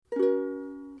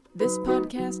This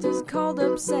podcast is called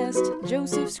Obsessed.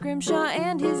 Joseph Scrimshaw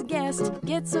and his guest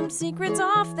get some secrets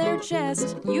off their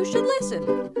chest. You should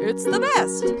listen. It's the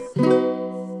best.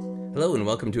 Hello and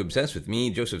welcome to Obsessed with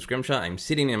me, Joseph Scrimshaw. I'm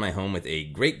sitting in my home with a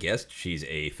great guest. She's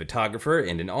a photographer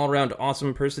and an all-around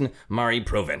awesome person, Mari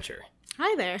Provencher.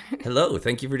 Hi there. Hello,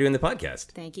 thank you for doing the podcast.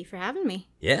 Thank you for having me.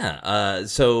 Yeah,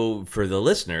 so for the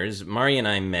listeners, Mari and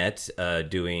I met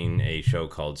doing a show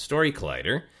called Story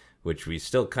Collider, which we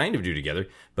still kind of do together,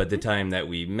 but the time that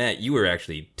we met, you were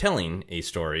actually telling a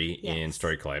story in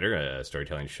Story Collider, a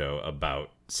storytelling show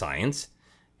about science,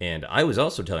 and I was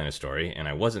also telling a story, and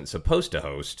I wasn't supposed to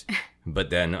host, but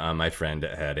then my friend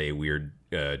had a weird,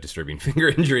 disturbing finger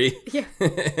injury, and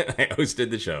I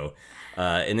hosted the show,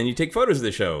 and then you take photos of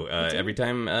the show every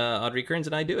time Audrey Kearns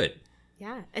and I do it.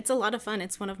 Yeah, it's a lot of fun.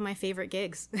 It's one of my favorite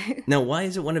gigs. Now, why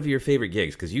is it one of your favorite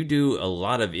gigs? Because you do a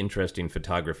lot of interesting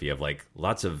photography of, like,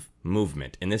 lots of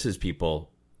movement. And this is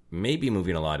people maybe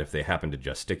moving a lot if they happen to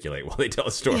gesticulate while they tell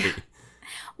a story. Yeah.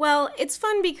 Well, it's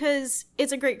fun because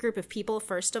it's a great group of people,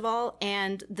 first of all,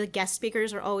 and the guest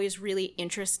speakers are always really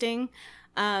interesting.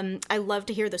 I love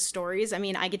to hear the stories. I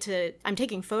mean, I'm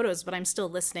taking photos, but I'm still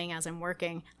listening as I'm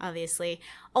working, obviously.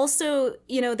 Also,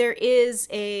 you know, there is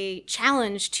a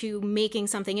challenge to making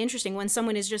something interesting. When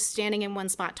someone is just standing in one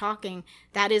spot talking,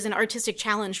 that is an artistic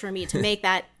challenge for me to make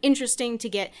that interesting, to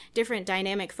get different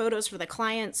dynamic photos for the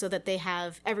client so that they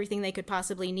have everything they could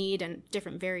possibly need and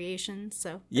different variations.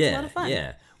 So it's a lot of fun.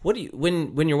 Yeah. What do you,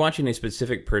 when you're watching a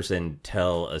specific person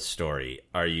tell a story,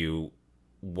 are you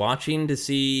watching to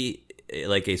see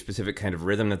like a specific kind of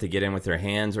rhythm that they get in with their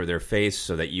hands or their face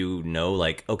so that you know,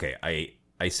 like, okay,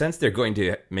 I sense they're going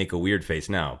to make a weird face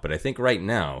now, but I think right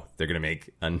now they're going to make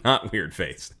a not weird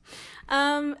face?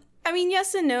 I mean,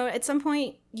 yes and no. At some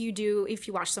point you do, if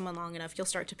you watch someone long enough, you'll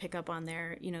start to pick up on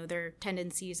their, you know, their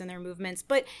tendencies and their movements.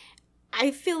 But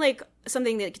I feel like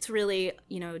something that's really,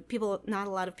 you know, not a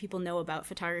lot of people know about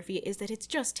photography is that it's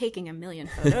just taking a million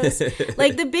photos.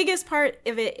 Like, the biggest part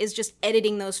of it is just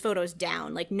editing those photos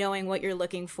down, like knowing what you're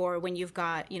looking for when you've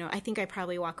got, you know, I think I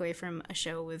probably walk away from a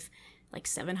show with like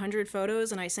 700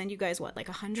 photos and I send you guys, what, like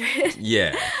 100?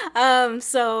 Yeah.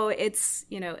 So it's,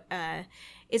 you know,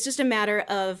 it's just a matter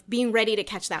of being ready to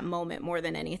catch that moment more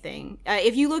than anything.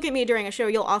 If you look at me during a show,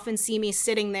 you'll often see me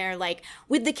sitting there, like,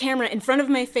 with the camera in front of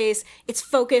my face. It's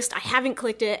focused. I haven't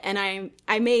clicked it, and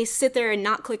I may sit there and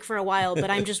not click for a while,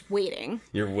 but I'm just waiting.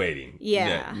 You're waiting.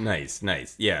 Yeah. Nice.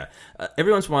 Yeah.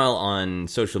 Every once in a while on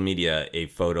social media, a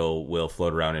photo will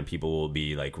float around and people will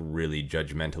be, like, really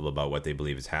judgmental about what they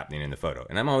believe is happening in the photo.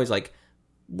 And I'm always like,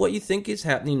 what you think is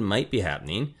happening might be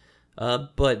happening.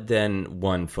 But then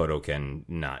one photo can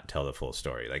not tell the full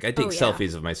story. Like, I take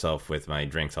selfies of myself with my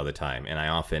drinks all the time, and I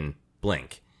often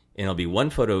blink. And it'll be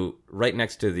one photo right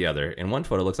next to the other, and one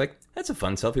photo looks like, that's a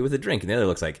fun selfie with a drink. And the other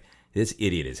looks like, this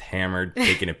idiot is hammered,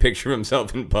 taking a picture of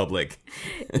himself in public.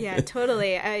 Yeah,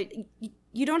 totally.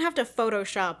 You don't have to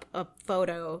Photoshop a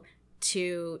photo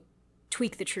to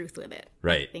tweak the truth with it.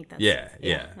 Right. I think that's,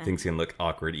 yeah. Things can look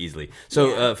awkward easily.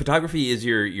 So photography is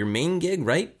your main gig,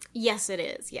 right? Yes, it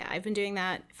is. Yeah, I've been doing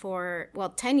that for,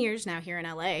 10 years now here in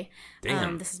LA.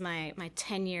 Damn. This is my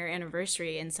 10-year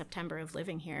anniversary in September of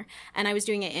living here. And I was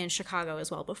doing it in Chicago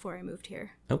as well before I moved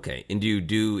here. Okay. And do you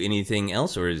do anything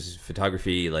else, or is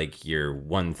photography like your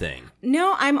one thing?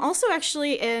 No, I'm also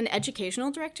actually an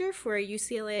educational director for a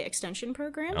UCLA extension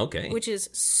program. Okay. Which is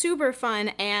super fun.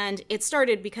 And it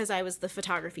started because I was the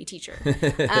photography teacher.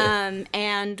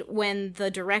 And when the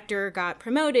director got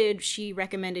promoted, she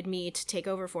recommended me to take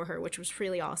over for her, which was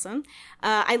really awesome.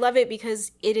 I love it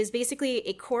because it is basically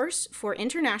a course for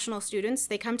international students.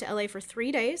 They come to LA for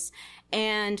 3 days,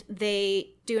 and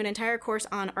they do an entire course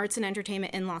on arts and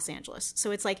entertainment in Los Angeles.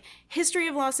 So it's like history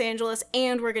of Los Angeles,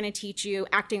 and we're going to teach you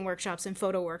acting workshops and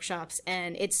photo workshops,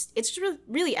 and it's just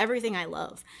really everything I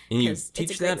love. And you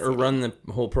teach that or run the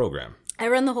whole program? I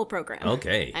run the whole program.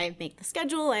 Okay. I make the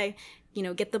schedule. I,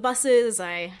 get the buses.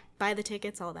 I buy the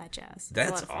tickets, all that jazz.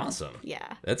 That's awesome.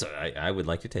 Yeah. I would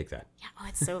like to take that. Yeah. Oh,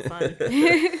 it's so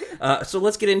fun. So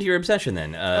let's get into your obsession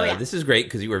then. Yeah. This is great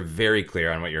because you were very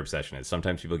clear on what your obsession is.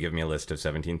 Sometimes people give me a list of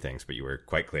 17 things, but you were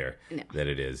quite clear that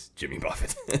it is Jimmy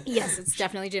Buffett. Yes, it's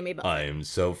definitely Jimmy Buffett. I am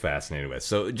so fascinated with.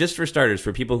 So just for starters,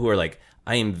 for people who are like,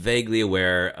 I am vaguely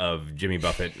aware of Jimmy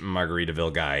Buffett,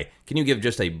 Margaritaville guy, can you give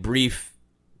just a brief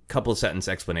couple sentence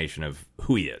explanation of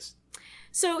who he is?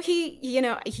 So he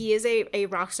is a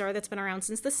rock star that's been around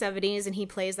since the 70s, and he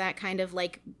plays that kind of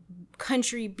like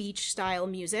country beach style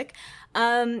music.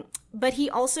 but he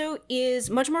also is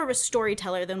much more of a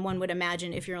storyteller than one would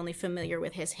imagine if you're only familiar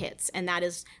with his hits. And that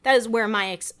is where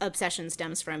my obsession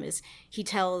stems from, is he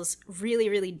tells really,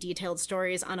 really detailed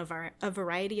stories on a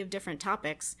variety of different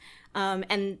topics.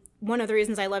 And one of the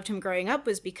reasons I loved him growing up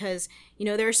was because,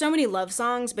 there are so many love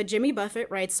songs, but Jimmy Buffett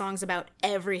writes songs about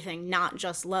everything, not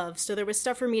just love. So there was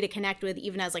stuff for me to connect with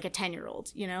even as like a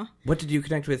 10-year-old, What did you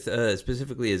connect with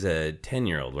specifically as a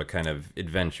 10-year-old? What kind of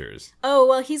adventures? Oh,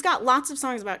 well, he's got lots of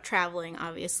songs about traveling,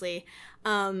 obviously.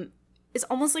 It's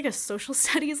almost like a social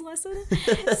studies lesson.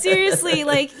 Seriously,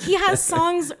 like, he has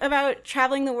songs about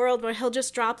traveling the world where he'll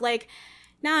just drop, like,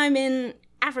 now I'm in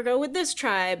Africa with this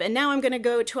tribe, and now I'm going to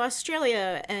go to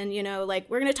Australia, and,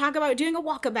 we're going to talk about doing a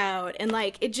walkabout, and,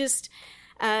 it just,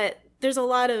 there's a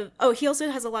lot of, he also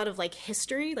has a lot of,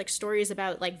 history, stories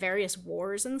about, various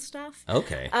wars and stuff.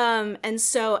 Okay. And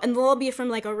they'll all be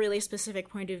from, a really specific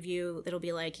point of view. It'll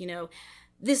be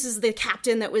this is the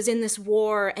captain that was in this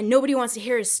war, and nobody wants to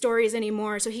hear his stories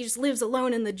anymore, so he just lives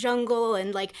alone in the jungle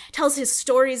and, tells his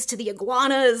stories to the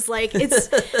iguanas. It's,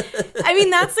 I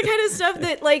mean, that's the kind of stuff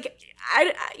that,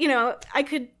 I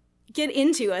could get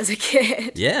into as a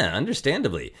kid. Yeah,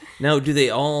 understandably. Now, do they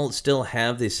all still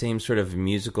have the same sort of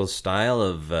musical style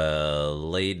of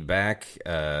laid back?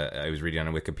 I was reading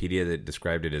on Wikipedia that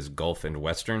described it as Gulf and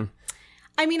Western.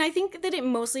 I mean, I think that it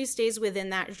mostly stays within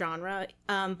that genre,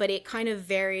 but it kind of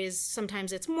varies.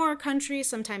 Sometimes it's more country,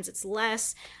 sometimes it's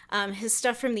less. His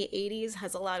stuff from the 80s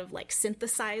has a lot of,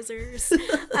 synthesizers.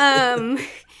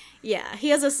 Yeah, he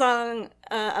has a song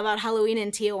about Halloween in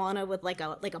Tijuana with,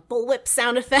 a bullwhip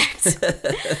sound effect.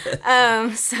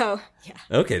 So, yeah.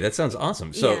 Okay, that sounds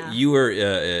awesome. So Yeah. you were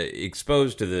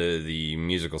exposed to the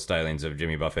musical stylings of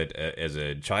Jimmy Buffett as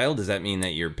a child. Does that mean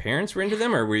that your parents were into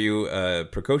them, or were you a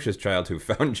precocious child who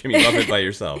found Jimmy Buffett by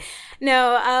yourself?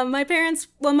 No, my parents,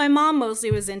 my mom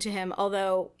mostly was into him,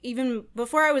 although even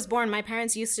before I was born, my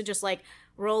parents used to just,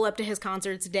 roll up to his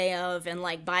concerts day of and,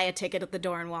 buy a ticket at the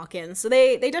door and walk in. So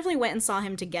they definitely went and saw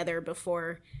him together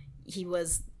before he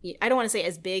was, I don't want to say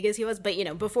as big as he was, but,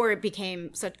 before it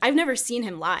became such, I've never seen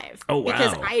him live. Oh, wow.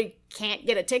 Because I can't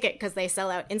get a ticket because they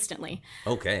sell out instantly.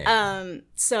 Okay.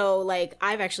 So,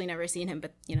 I've actually never seen him,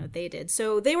 but, they did.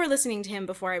 So they were listening to him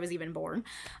before I was even born.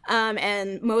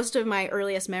 And most of my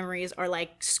earliest memories are,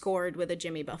 scored with a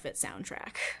Jimmy Buffett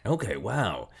soundtrack. Okay,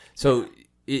 wow. So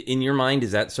in your mind,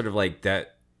 is that sort of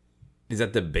that? Is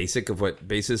that the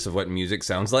basis of what music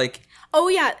sounds like? Oh,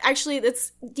 yeah. Actually,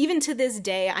 that's even to this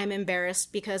day, I'm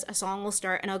embarrassed because a song will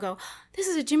start and I'll go, this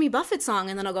is a Jimmy Buffett song.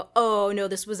 And then I'll go, oh, no,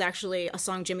 this was actually a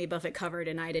song Jimmy Buffett covered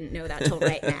and I didn't know that till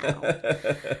right now.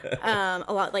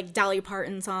 A lot Dolly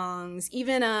Parton songs.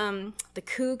 Even the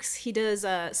Kooks, he does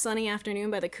Sunny Afternoon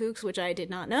by the Kooks, which I did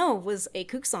not know was a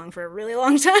Kook song for a really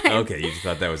long time. Okay, you just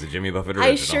thought that was a Jimmy Buffett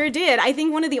original. I sure did. I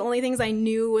think one of the only things I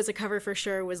knew was a cover for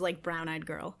sure was Brown Eyed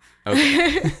Girl.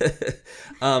 Okay.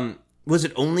 Was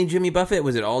it only Jimmy Buffett?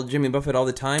 Was it all Jimmy Buffett all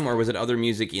the time? Or was it other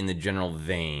music in the general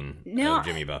vein of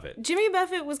Jimmy Buffett? Jimmy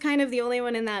Buffett was kind of the only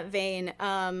one in that vein.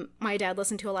 My dad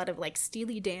listened to a lot of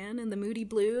Steely Dan and the Moody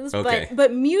Blues. Okay.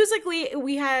 But musically,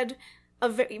 we had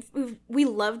we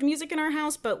loved music in our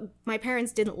house, but my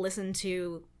parents didn't listen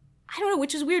to, I don't know,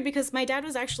 which is weird because my dad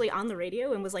was actually on the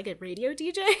radio and was a radio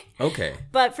DJ. Okay.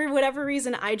 But for whatever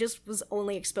reason, I just was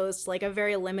only exposed to a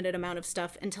very limited amount of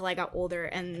stuff until I got older.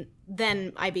 And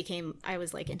then I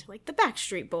was into the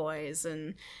Backstreet Boys.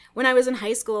 And when I was in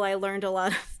high school, I learned a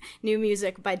lot of new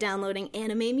music by downloading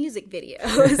anime music videos.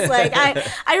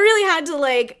 I really had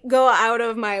to go out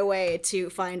of my way to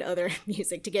find other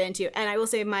music to get into. And I will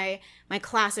say my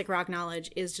classic rock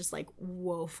knowledge is just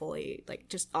woefully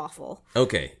just awful.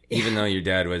 Okay. Even though your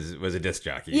dad was a disc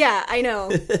jockey. Yeah, I know.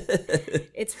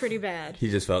 It's pretty bad. He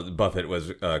just felt Buffett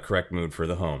was correct mood for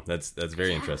the home. That's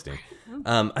very interesting.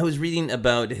 I was reading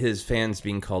about his fans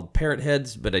being called parrot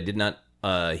heads, but I did not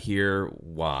hear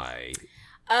why.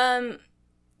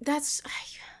 That's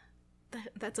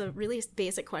a really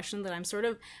basic question that I'm sort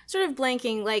of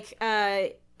blanking.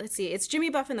 Let's see. It's Jimmy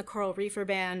Buffett and the Coral Reefer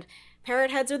Band.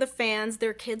 Parrot heads are the fans.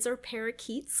 Their kids are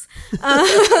parakeets.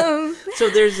 So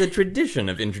there's a tradition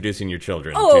of introducing your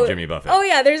children to Jimmy Buffett. Oh,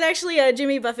 yeah. There's actually a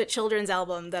Jimmy Buffett children's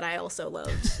album that I also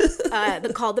loved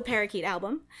called the Parakeet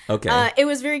Album. Okay. It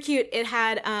was very cute. It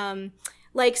had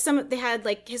Like they had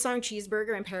like his song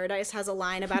Cheeseburger in Paradise has a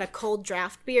line about a cold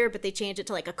draft beer, but they changed it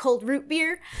to like a cold root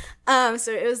beer.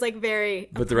 So it was like very.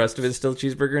 But the rest of it is still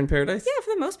Cheeseburger in Paradise? Yeah,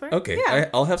 for the most part. Okay. Yeah.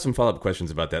 I'll have some follow-up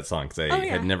questions about that song because I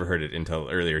had never heard it until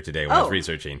earlier today when I was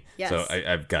researching. Yes. So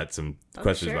I've got some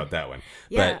questions about that one.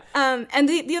 Yeah. But, and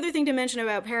the other thing to mention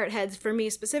about Parrot Heads for me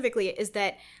specifically is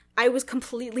that I was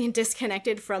completely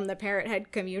disconnected from the Parrot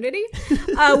Head community,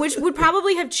 which would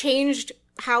probably have changed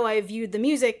how I viewed the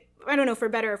music. I don't know, for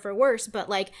better or for worse, but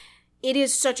like it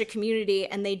is such a community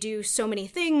and they do so many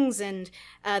things and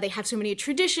they have so many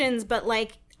traditions, but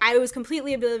like I was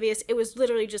completely oblivious. It was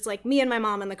literally just like me and my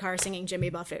mom in the car singing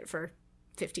Jimmy Buffett for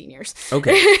 15 years.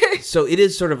 Okay. So it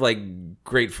is sort of like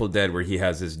Grateful Dead where he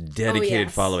has this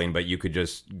dedicated following, but you could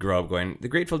just grow up going, the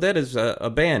Grateful Dead is a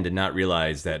band and not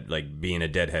realize that like being a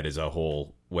Deadhead is a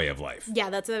whole way of life. Yeah,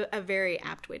 that's a very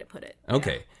apt way to put it.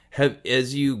 Okay. Yeah.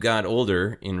 As you got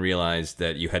older and realized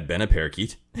that you had been a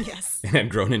parakeet yes, and had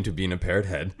grown into being a parrot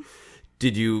head,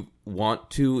 did you want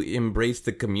to embrace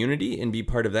the community and be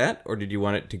part of that? Or did you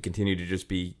want it to continue to just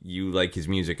be you like his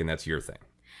music and that's your thing?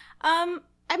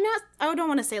 I don't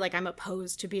want to say like I'm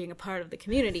opposed to being a part of the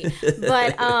community,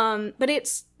 but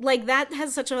it's like that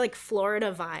has such a like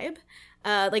Florida vibe.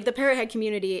 Like the Parrot Head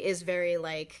community is very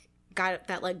like got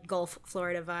that like Gulf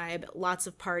Florida vibe, lots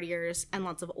of partiers and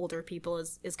lots of older people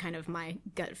is kind of my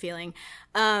gut feeling.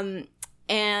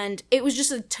 And it was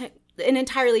just an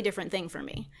entirely different thing for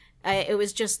me. It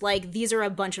was just like, these are a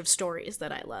bunch of stories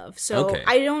that I love. So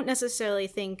I don't necessarily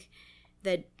think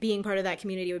that being part of that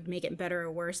community would make it better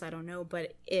or worse. I don't know,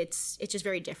 but it's just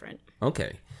very different.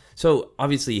 Okay. So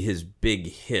obviously his big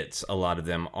hits, a lot of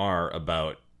them are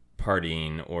about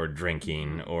partying or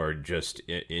drinking or just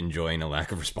enjoying a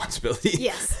lack of responsibility.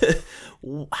 Yes.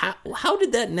 How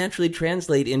did that naturally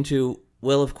translate into,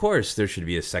 well, of course there should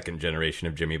be a second generation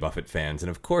of Jimmy Buffett fans,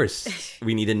 and of course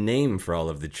we need a name for all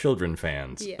of the children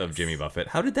fans of Jimmy Buffett.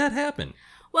 How did that happen?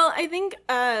 Well, I think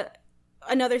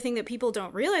another thing that people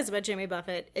don't realize about Jimmy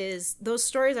Buffett is those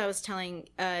stories I was telling,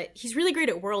 he's really great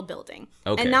at world building.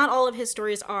 Okay. And not all of his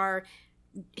stories are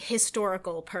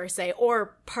historical per se,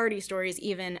 or party stories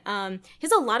even. He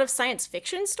has a lot of science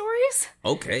fiction stories.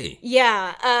 Okay.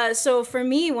 Yeah. So for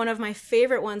me, one of my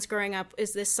favorite ones growing up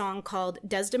is this song called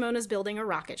Desdemona's Building a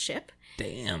Rocket Ship.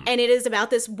 Damn. And it is about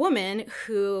this woman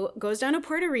who goes down to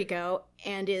Puerto Rico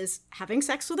and is having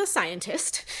sex with a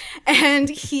scientist.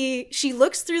 And she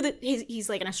looks through he's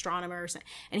like an astronomer or something,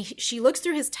 and she looks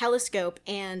through his telescope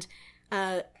and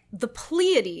the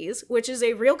Pleiades, which is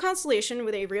a real constellation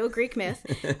with a real Greek myth.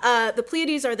 The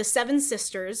Pleiades are the seven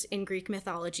sisters in Greek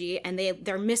mythology, and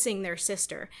they're missing their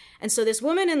sister. And so this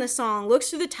woman in the song looks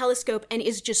through the telescope and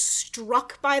is just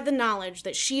struck by the knowledge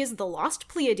that she is the lost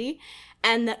Pleiade,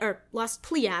 or lost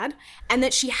Pleiad, and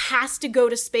that she has to go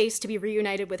to space to be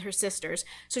reunited with her sisters.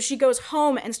 So she goes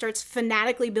home and starts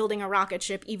fanatically building a rocket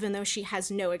ship, even though she has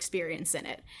no experience in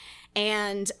it.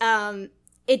 And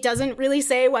it doesn't really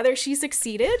say whether she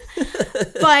succeeded,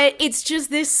 but it's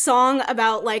just this song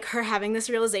about like her having this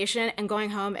realization and going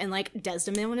home, and like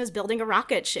Desdemona's building a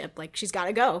rocket ship, like she's got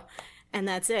to go, and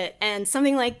that's it. And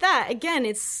something like that, again,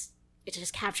 it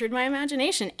just captured my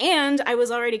imagination, and I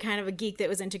was already kind of a geek that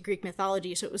was into Greek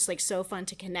mythology, so it was like so fun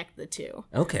to connect the two.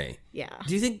 Okay. Yeah.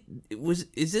 Do you think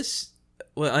is this?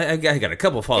 Well, I got a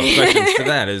couple follow-up questions to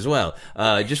that as well.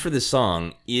 Just for this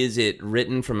song, is it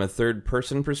written from a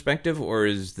third-person perspective, or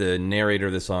is the narrator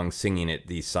of the song singing it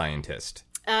the scientist?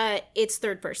 It's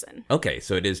third person. Okay,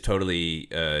 so it is totally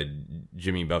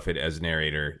Jimmy Buffett as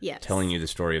narrator telling you the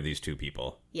story of these two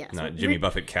people. Yes. Not Jimmy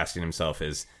Buffett casting himself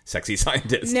as sexy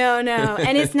scientist. No.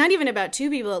 And it's not even about two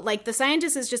people. Like, the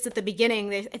scientist is just at the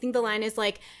beginning. I think the line is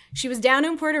like, she was down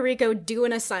in Puerto Rico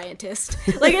doing a scientist.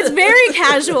 Like, it's very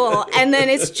casual. And then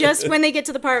it's just when they get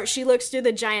to the part, she looks through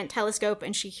the giant telescope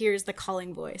and she hears the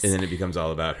calling voice. And then it becomes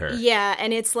all about her. Yeah,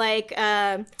 and it's like,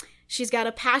 she's got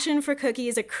a passion for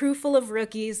cookies, a crew full of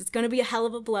rookies. It's going to be a hell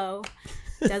of a blow.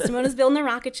 Desdemona's building a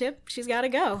rocket ship. She's got to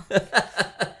go.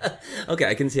 Okay,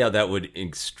 I can see how that would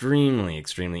extremely,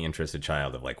 extremely interest a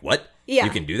child of like, what? Yeah.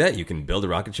 You can do that? You can build a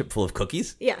rocket ship full of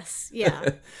cookies? Yes,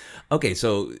 yeah. Okay,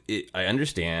 so I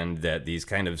understand that these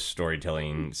kind of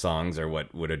storytelling songs are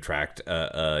what would attract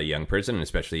a young person, and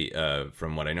especially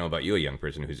from what I know about you, a young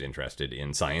person who's interested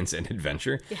in science and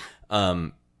adventure. Yeah.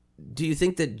 Do you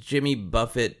think that Jimmy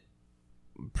Buffett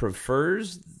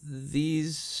prefers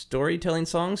these storytelling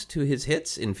songs to his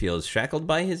hits and feels shackled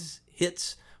by his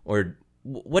hits? Or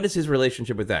what is his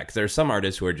relationship with that? Because there are some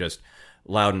artists who are just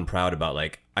loud and proud about,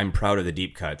 like, I'm proud of the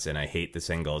deep cuts and I hate the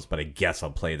singles, but I guess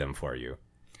I'll play them for you.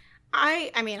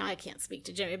 I mean, I can't speak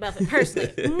to Jimmy Buffett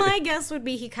personally. My guess would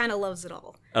be he kind of loves it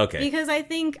all. Okay. Because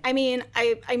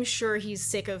I'm sure he's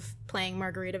sick of playing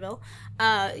Margaritaville.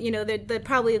 The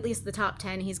probably at least the top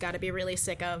 10 he's got to be really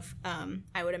sick of.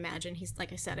 I would imagine he's,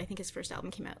 like I said, I think his first album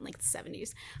came out in like the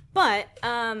 70s. But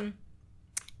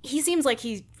he seems like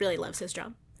he really loves his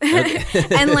job. Okay.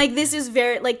 And like this is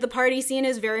very, like the party scene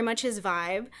is very much his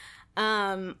vibe.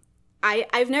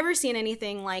 I've never seen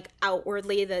anything like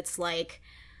outwardly that's like,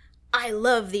 I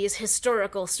love these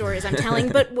historical stories I'm telling,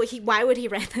 but why would he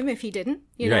write them if he didn't?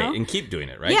 You know? Right, and keep doing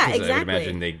it, right? Yeah, 'Cause exactly. I would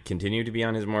imagine they continue to be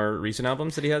on his more recent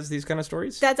albums that he has these kind of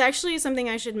stories? That's actually something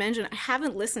I should mention. I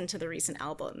haven't listened to the recent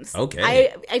albums.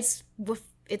 Okay. It's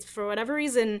for whatever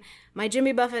reason, my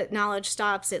Jimmy Buffett knowledge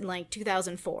stops in like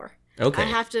 2004. Okay.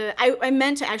 I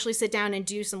meant to actually sit down and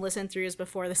do some listen throughs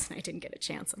before this, and I didn't get a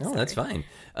chance. I'm sorry. That's fine.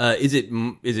 Is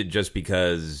it just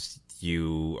because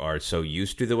you are so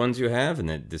used to the ones you have, and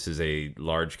that this is a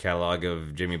large catalog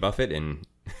of Jimmy Buffett? And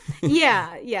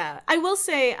yeah. I will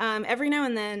say, every now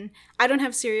and then, I don't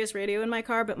have Sirius radio in my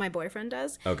car, but my boyfriend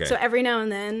does. Okay. So every now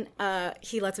and then,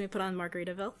 he lets me put on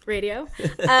Margaritaville radio,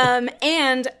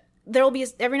 and there'll be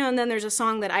every now and then there's a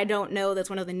song that I don't know that's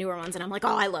one of the newer ones, and I'm like,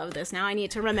 oh, I love this. Now I need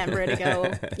to remember it to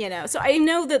go, So I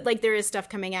know that like there is stuff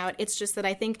coming out. It's just that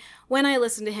I think when I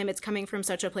listen to him, it's coming from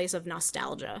such a place of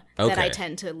nostalgia that I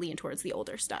tend to lean towards the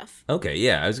older stuff. Okay,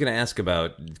 yeah. I was going to ask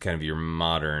about kind of your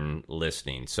modern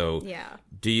listening. So Yeah.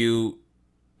 do you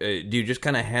just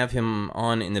kind of have him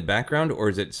on in the background, or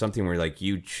is it something where like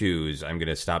you choose, I'm going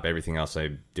to stop everything else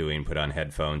I'm doing, put on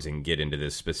headphones, and get into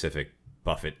this specific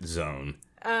Buffett zone?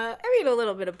 I mean, a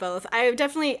little bit of both. I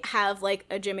definitely have like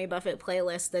a Jimmy Buffett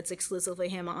playlist that's exclusively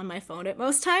him on my phone at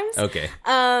most times. Okay.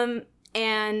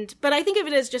 But I think of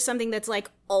it as just something that's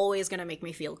like always going to make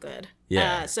me feel good.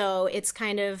 Yeah. So it's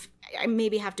kind of, I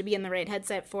maybe have to be in the right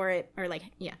headset for it, or like,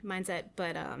 mindset.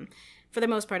 But for the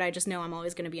most part, I just know I'm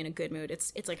always going to be in a good mood.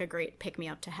 It's like a great pick me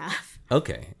up to have.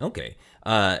 Okay.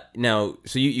 Now,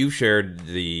 so you shared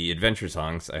the adventure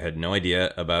songs. I had no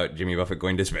idea about Jimmy Buffett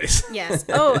going to space. Yes.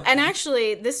 Oh, and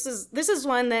actually, this is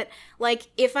one that, like,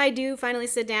 if I do finally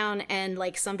sit down and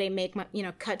like someday make my,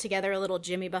 cut together a little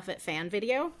Jimmy Buffett fan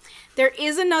video, there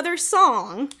is another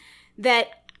song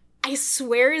that I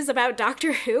swear is about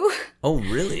Doctor Who. Oh,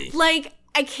 really? Like,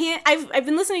 I can't. I've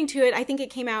been listening to it. I think it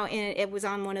came out it was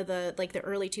on one of the like the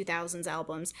early 2000s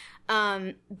albums.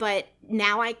 But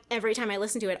now every time I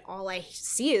listen to it, all I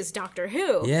see is Doctor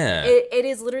Who. Yeah. It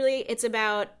is literally.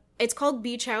 It's called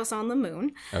Beach House on the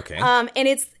Moon. Okay. And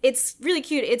it's really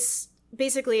cute. It's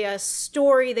basically a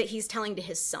story that he's telling to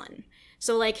his son.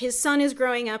 So like his son is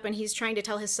growing up and he's trying to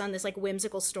tell his son this like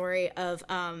whimsical story of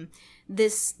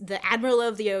the admiral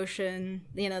of the ocean,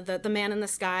 the man in the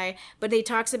sky, but he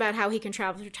talks about how he can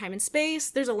travel through time and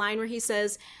space. There's a line where he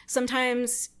says,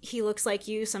 sometimes he looks like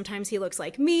you, sometimes he looks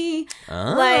like me.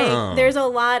 Oh. Like there's a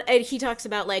lot, and he talks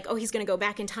about like, oh, he's gonna go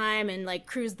back in time and like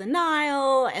cruise the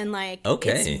Nile, and like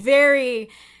it's very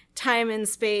time and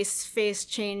space, face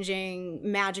changing,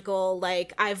 magical,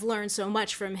 like I've learned so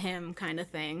much from him kind of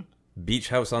thing. Beach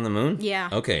House on the Moon? Yeah.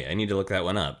 Okay, I need to look that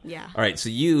one up. Yeah. All right, so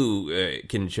you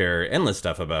can share endless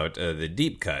stuff about the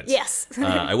deep cuts. Yes.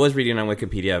 I was reading on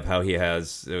Wikipedia of how he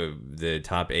has the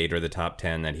top 8 or the top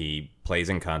 10 that he plays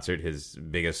in concert, his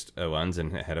biggest ones,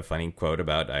 and had a funny quote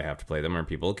about, I have to play them or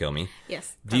people will kill me.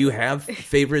 Yes. Do you have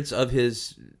favorites of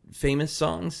his famous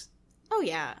songs? Oh,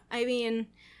 yeah. I mean,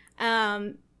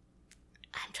 I'm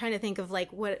trying to think of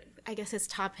like what, I guess his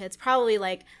top hits. Probably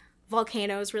like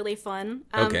Volcano is really fun.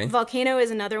 Okay. Volcano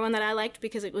is another one that I liked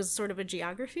because it was sort of a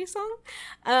geography song.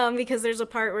 Because there's a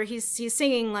part where he's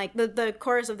singing like the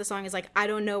chorus of the song is like, I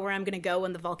don't know where I'm going to go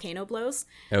when the volcano blows.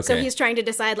 Okay. So he's trying to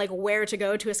decide like where to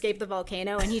go to escape the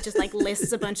volcano, and he just like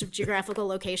lists a bunch of geographical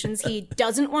locations he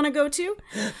doesn't want to go to.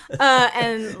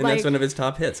 And like, that's one of his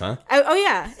top hits, huh? Oh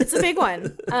yeah, it's a big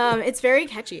one. It's very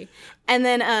catchy. And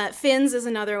then Fins is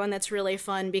another one that's really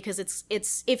fun because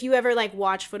it's if you ever like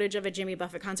watch footage of a Jimmy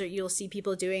Buffett concert, you'll see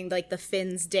people doing like the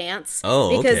Fins dance.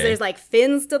 Oh, because okay. there's like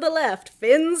fins to the left,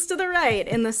 fins to the right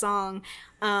in the song.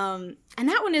 And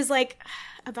that one is like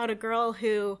about a girl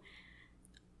who,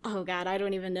 oh God, I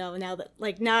don't even know now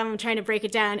I'm trying to break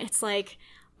it down. It's like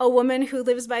a woman who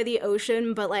lives by the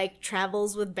ocean but like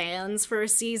travels with bands for a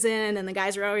season, and the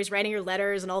guys are always writing her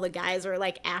letters and all the guys are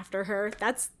like after her.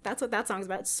 That's what that song's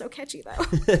about. It's so catchy though.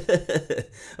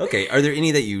 Okay, are there any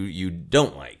that you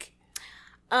don't like?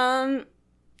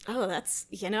 Oh, that's,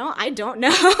 I don't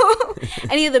know.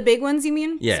 Any of the big ones you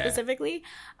mean? Yeah. Specifically?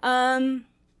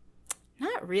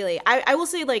 Not really. I will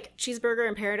say, like, Cheeseburger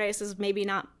in Paradise is maybe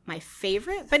not my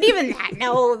favorite, but even that,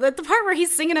 no. The part where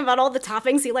he's singing about all the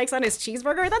toppings he likes on his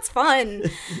cheeseburger, that's fun.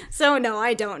 So, no,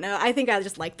 I don't know. I think I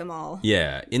just like them all.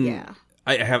 Yeah.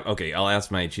 I'll ask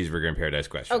my Cheeseburger in Paradise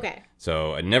question. Okay.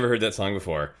 So, I never heard that song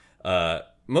before.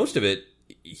 Most of it,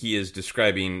 he is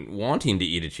describing wanting to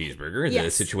eat a cheeseburger, the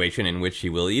situation in which he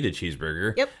will eat a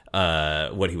cheeseburger,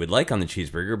 what he would like on the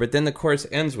cheeseburger, but then the chorus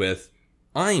ends with,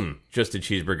 I'm just a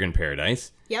cheeseburger in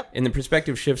paradise. Yep. And the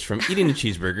perspective shifts from eating a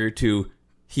cheeseburger to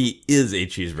he is a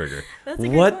cheeseburger. That's a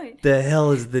good what point. The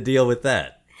hell is the deal with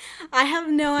that? I have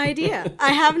no idea.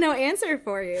 I have no answer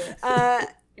for you.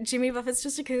 Jimmy Buffett's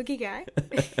just a kooky guy.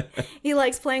 He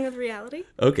likes playing with reality.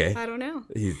 Okay. I don't know.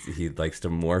 He likes to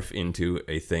morph into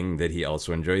a thing that he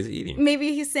also enjoys eating.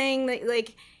 Maybe he's saying that,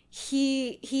 like,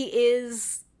 he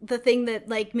is the thing that,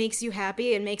 like, makes you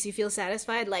happy and makes you feel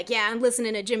satisfied. Like, yeah, I'm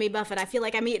listening to Jimmy Buffett. I feel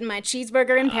like I'm eating my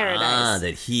cheeseburger in paradise.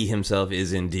 That he himself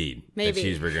is indeed a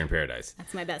cheeseburger in paradise.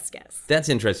 That's my best guess. That's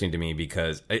interesting to me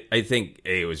because I think,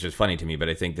 it was just funny to me, but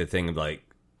I think the thing, like,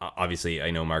 obviously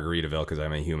I know Margaritaville because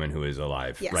I'm a human who is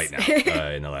alive right now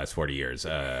in the last 40 years.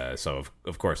 So,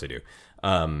 of course I do.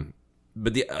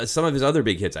 But some of his other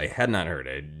big hits I had not heard.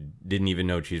 I didn't even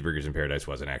know Cheeseburgers in Paradise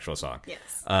was an actual song.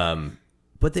 Yes.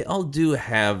 But they all do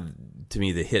have, to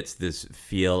me, the hits, this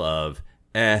feel of,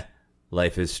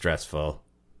 life is stressful.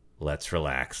 Let's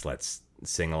relax. Let's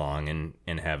sing along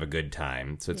and have a good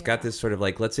time. So it's got this sort of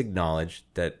like, let's acknowledge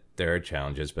that there are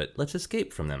challenges, but let's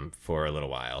escape from them for a little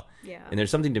while. Yeah. And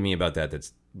there's something to me about that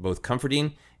that's both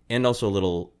comforting and also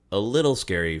a little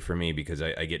scary for me because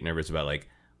I get nervous about, like,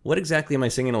 what exactly am I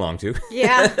singing along to?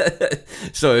 Yeah.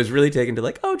 So I was really taken to,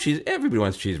 like, everybody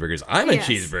wants cheeseburgers. I'm a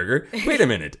cheeseburger. Wait a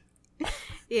minute.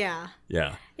 Yeah.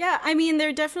 Yeah. Yeah, I mean,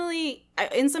 they're definitely,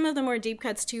 in some of the more deep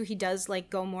cuts, too, he does, like,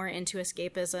 go more into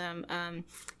escapism.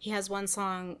 He has one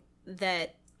song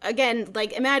that, again,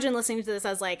 like, imagine listening to this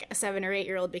as, like, a 7 or 8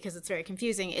 year old because it's very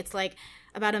confusing. It's, like,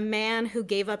 about a man who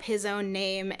gave up his own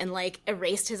name and, like,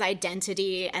 erased his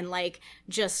identity and, like,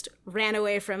 just ran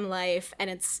away from life. And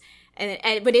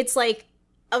but it's, like,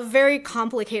 a very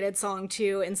complicated song,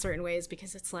 too, in certain ways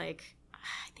because it's, like,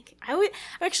 I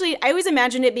always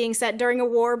imagined it being set during a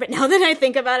war, but now that I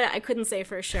think about it, I couldn't say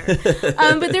for sure.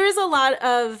 But there is a lot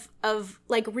of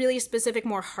like really specific,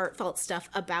 more heartfelt stuff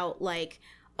about like,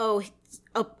 a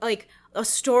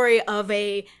story of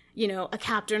a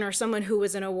captain or someone who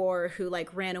was in a war who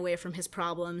like ran away from his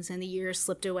problems and the years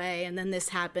slipped away and then this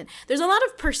happened. There's a lot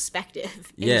of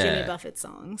perspective in Jimmy Buffett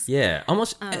songs. Yeah,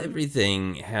 almost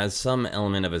everything has some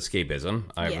element of escapism.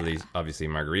 Obviously,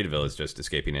 Margaritaville is just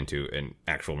escaping into an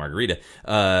actual margarita.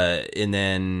 And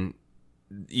then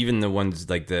even the ones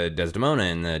like the Desdemona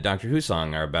and the Doctor Who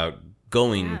song are about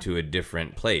going to a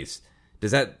different place.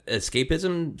 Does that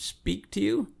escapism speak to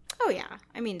you? Oh, yeah.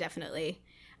 I mean, definitely.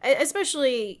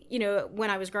 Especially, when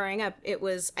I was growing up,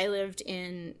 I lived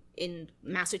in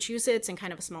Massachusetts in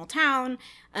kind of a small town.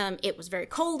 It was very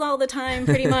cold all the time,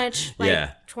 pretty much, like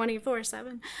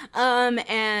 24/7.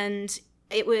 And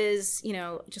it was,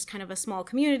 just kind of a small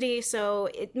community. So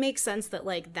it makes sense that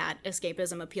like that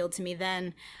escapism appealed to me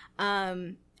then.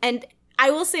 And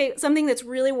I will say something that's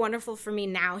really wonderful for me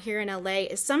now here in LA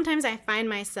is sometimes I find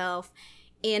myself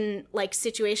in like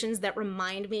situations that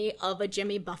remind me of a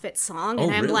Jimmy Buffett song,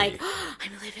 and I'm really? Like, oh,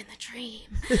 I'm living the dream.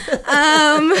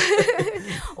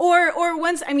 Or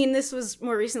once, I mean, this was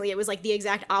more recently. It was like the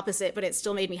exact opposite, but it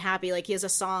still made me happy. Like he has a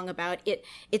song about it.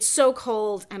 It's so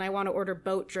cold, and I want to order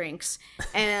boat drinks,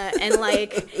 and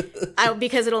like,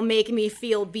 because it'll make me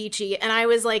feel beachy. And I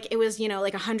was like, it was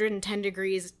like 110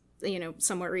 degrees.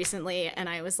 Somewhat recently, and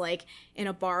I was like in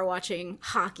a bar watching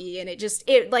hockey, and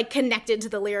it like connected to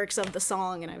the lyrics of the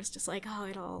song, and I was just like, oh,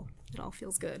 it all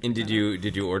feels good. And did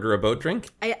you order a boat drink?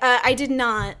 I did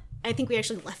not. I think we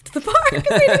actually left the bar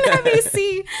because they didn't have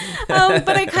AC.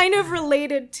 But I kind of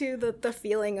related to the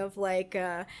feeling of like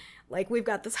we've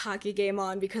got this hockey game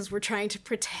on because we're trying to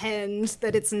pretend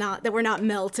that we're not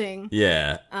melting.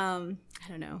 Yeah. I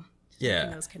don't know.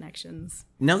 Those connections.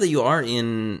 Now that you are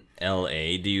in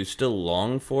LA, do you still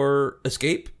long for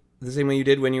escape the same way you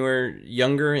did when you were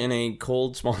younger in a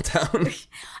cold small town?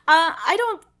 I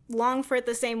don't long for it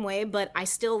the same way, but I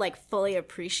still like fully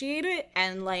appreciate it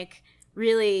and like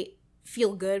really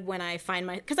feel good when I find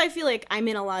because I feel like I'm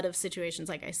in a lot of situations,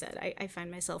 like I said, I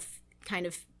find myself kind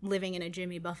of living in a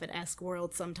Jimmy Buffett-esque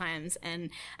world sometimes, and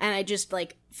I just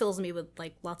like fills me with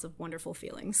like lots of wonderful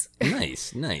feelings.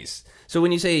 Nice. So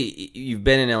when you say you've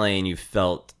been in LA and you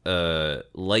felt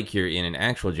like you're in an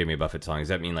actual Jimmy Buffett song, does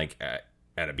that mean like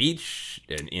at a beach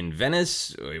in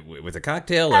Venice with a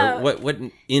cocktail, or what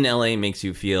in LA makes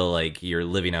you feel like you're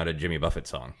living out a Jimmy Buffett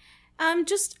song?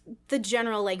 Just the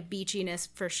general like beachiness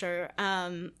for sure.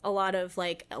 A lot of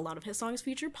his songs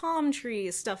feature palm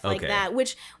trees, stuff like that.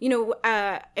 Which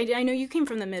I know you came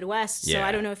from the Midwest, so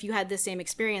I don't know if you had the same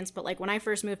experience. But like when I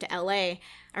first moved to LA,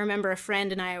 I remember a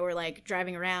friend and I were like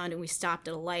driving around and we stopped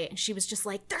at a light, and she was just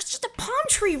like, "There's just a palm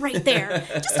tree right there,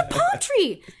 just a palm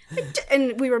tree,"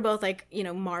 and we were both like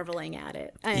marveling at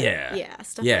it.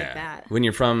 Stuff like that. When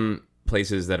you're from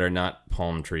places that are not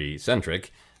palm tree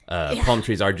centric. Palm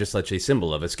trees are just such a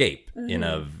symbol of escape in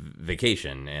a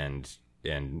vacation and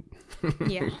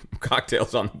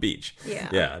cocktails on the beach.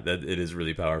 That it is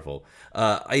really powerful.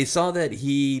 I saw that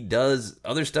he does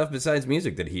other stuff besides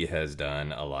music, that he has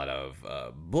done a lot of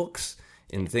books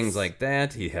and things like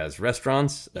that. He has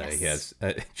restaurants. He has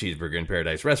Cheeseburger in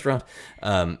Paradise restaurant.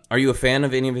 Are you a fan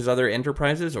of any of his other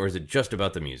enterprises, or is it just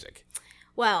about the music?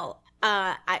 Well,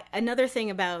 another thing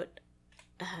about...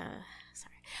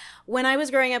 When I was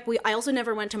growing up, I also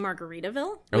never went to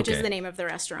Margaritaville, which is the name of the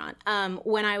restaurant.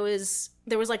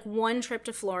 There was like one trip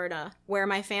to Florida where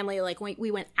my family, like,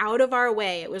 we went out of our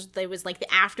way. It was like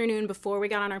the afternoon before we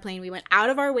got on our plane. We went out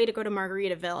of our way to go to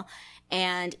Margaritaville,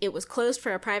 and it was closed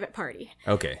for a private party.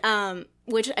 Okay.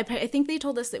 Which I think they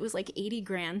told us it was like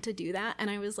 $80,000 to do that. And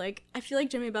I was like, I feel like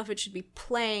Jimmy Buffett should be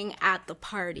playing at the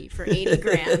party for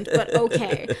 $80,000, but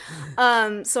okay.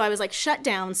 So I was like shut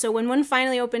down. So when one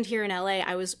finally opened here in LA,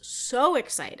 I was so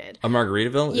excited. A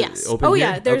Margaritaville? Yes. Here?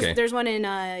 Yeah. There's one in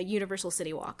Universal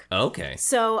City Walk. Okay.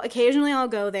 So occasionally I'll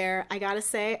go there. I gotta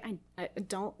say, I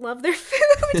don't love their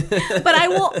food, but I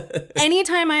will,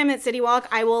 anytime I am at City Walk,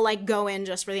 I will like go in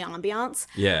just for the ambiance.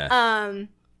 Yeah.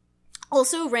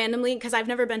 Also, randomly, because I've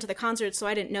never been to the concerts, so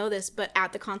I didn't know this, but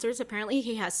at the concerts, apparently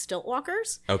he has stilt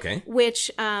walkers. Okay. Which,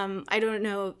 I don't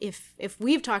know if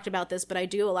we've talked about this, but I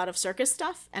do a lot of circus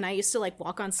stuff, and I used to, like,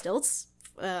 walk on stilts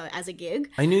as a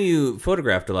gig. I knew you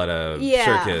photographed a lot of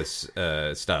circus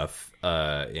stuff.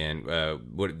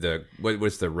 What's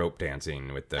the rope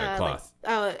dancing with the cloth?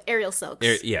 Aerial silks.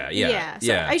 So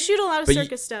I shoot a lot of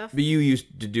circus stuff. But you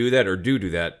used to do that, or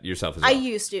do that yourself as well? I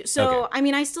used to. So, I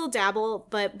mean, I still dabble,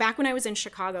 but back when I was in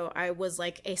Chicago, I was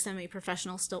like a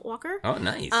semi-professional stilt walker. Oh,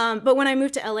 nice. But when I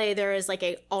moved to LA, there is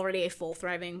like already a full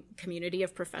thriving community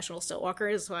of professional stilt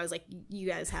walkers. So I was like, you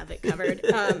guys have it covered.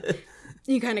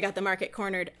 You kind of got the market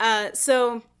cornered. But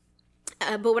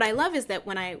what I love is that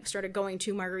when I started going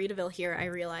to Margaritaville here, I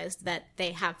realized that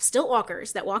they have stilt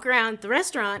walkers that walk around the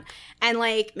restaurant and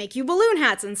like make you balloon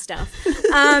hats and stuff.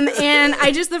 And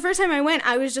the first time I went,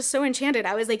 I was just so enchanted.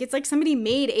 I was like, it's like somebody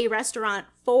made a restaurant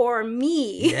for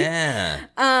me. Yeah.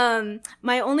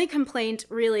 My only complaint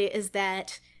really is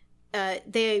that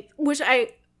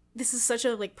this is such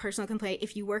a like personal complaint.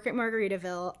 If you work at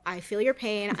Margaritaville, I feel your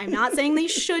pain. I'm not saying they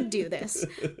should do this,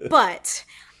 but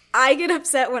I get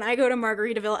upset when I go to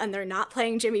Margaritaville and they're not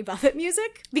playing Jimmy Buffett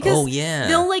music, because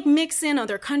they'll like mix in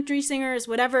other country singers,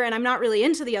 whatever, and I'm not really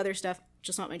into the other stuff.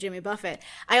 Just want my Jimmy Buffett.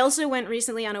 I also went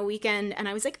recently on a weekend and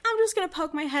I was like, I'm just going to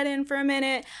poke my head in for a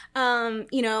minute.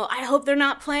 I hope they're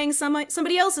not playing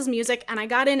somebody else's music. And I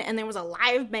got in and there was a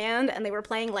live band and they were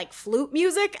playing like flute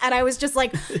music. And I was just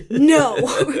like, no,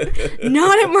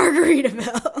 not at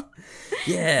Margaritaville.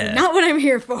 Yeah. Not what I'm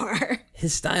here for.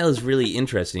 His style is really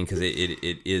interesting because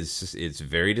it's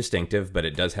very distinctive, but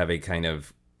it does have a kind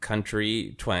of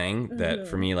country twang that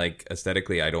for me, like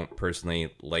aesthetically, I don't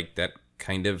personally like that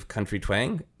kind of country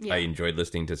twang. I enjoyed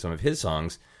listening to some of his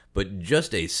songs, but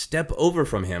just a step over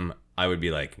from him, I would be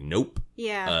like, nope.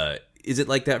 Yeah. Is it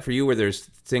like that for you, where there's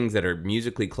things that are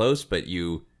musically close, but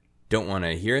you don't want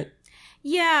to hear it?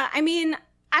 Yeah, I mean,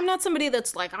 I'm not somebody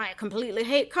that's like, I completely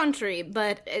hate country,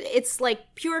 but it's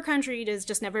like pure country has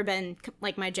just never been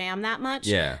like my jam that much.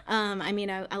 Yeah. I mean,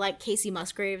 I like Casey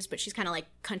Musgraves, but she's kind of like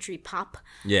country pop.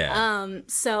 Yeah.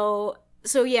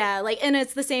 So yeah, like, and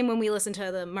it's the same when we listen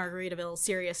to the Margaritaville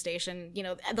Sirius station,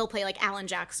 they'll play like Alan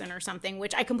Jackson or something,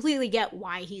 which I completely get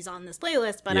why he's on this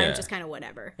playlist, but I'm just kind of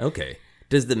whatever. Okay.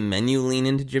 Does the menu lean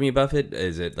into Jimmy Buffett?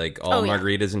 Is it like all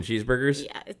margaritas and cheeseburgers?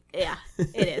 Yeah,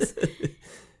 it is.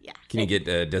 Yeah. Can you get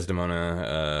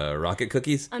Desdemona rocket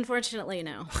cookies? Unfortunately,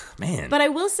 no. Man. But I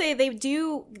will say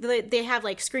they have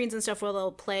like screens and stuff where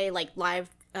they'll play like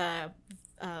live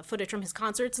footage from his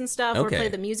concerts and stuff, or Okay. play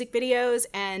the music videos,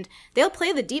 and they'll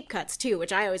play the deep cuts too,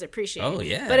 which I always appreciate. Oh,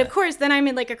 yeah. But of course, then I'm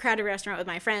in like a crowded restaurant with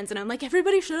my friends, and I'm like,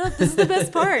 everybody shut up! This is the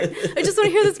best part. I just want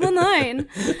to hear this one line.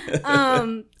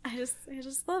 I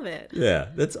just love it. Yeah,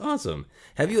 that's awesome.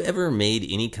 Have you ever made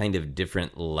any kind of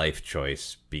different life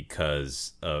choice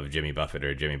because of Jimmy Buffett or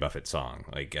a Jimmy Buffett song?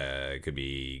 Like, it could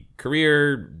be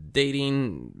career,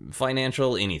 dating,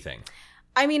 financial, anything.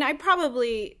 I mean, I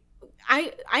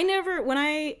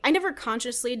never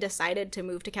consciously decided to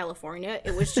move to California.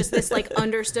 It was just this like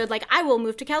understood, like, I will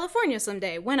move to California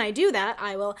someday. When I do that,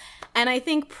 I will. And I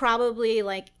think probably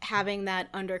like having that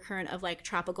undercurrent of like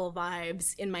tropical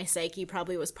vibes in my psyche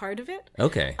probably was part of it.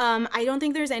 Okay. I don't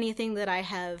think there's anything that I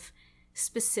have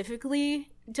specifically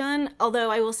done, although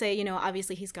I will say,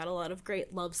 obviously he's got a lot of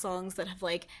great love songs that have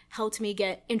like helped me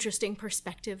get interesting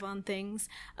perspective on things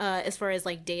as far as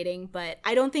like dating. But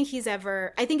I don't think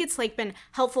I think it's like been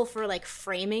helpful for like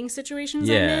framing situations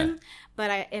I'm in,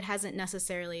 but it hasn't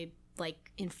necessarily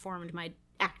like informed my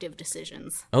active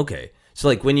decisions. Okay. So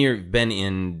like when you've been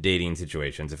in dating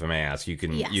situations, if I may ask,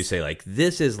 you say like,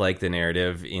 this is like the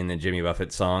narrative in the Jimmy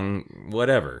Buffett song,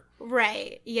 whatever.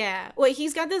 Right. Yeah. Well,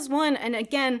 he's got this one, and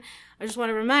again, I just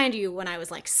want to remind you, when I was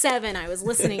like 7, I was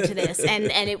listening to this, and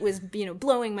it was,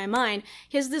 blowing my mind.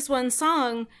 He has this one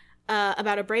song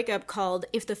about a breakup called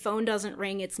 "If the Phone Doesn't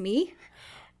Ring, It's Me."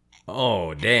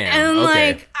 Oh, damn. And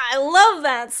okay. like, I love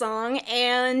that song,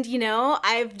 and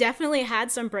I've definitely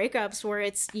had some breakups where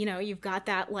it's, you've got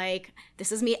that like,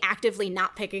 this is me actively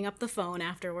not picking up the phone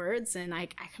afterwards, and I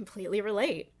completely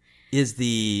relate. Is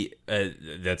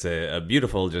that's a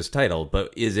beautiful just title,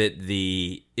 but is it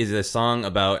a song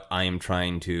about I am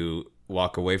trying to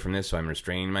walk away from this, so I'm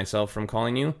restraining myself from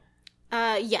calling you?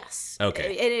 Yes.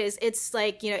 Okay. It is. It's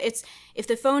like, it's, if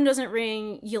the phone doesn't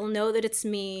ring, you'll know that it's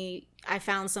me. I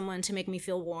found someone to make me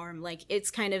feel warm. Like,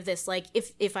 it's kind of this, like,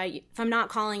 if I'm not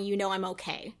calling, I'm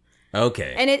okay.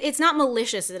 Okay. And it's not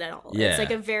malicious at all. Yeah. It's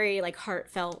like a very like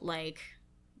heartfelt, like,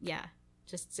 yeah.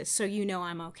 Just so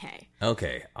I'm okay.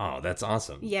 Okay. Oh, that's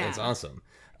awesome. Yeah. That's awesome.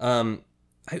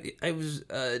 I was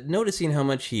noticing how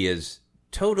much he has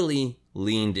totally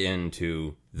leaned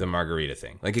into the margarita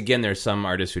thing. Like, again, there's some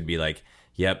artists who'd be like,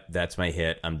 yep, that's my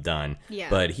hit, I'm done. Yeah.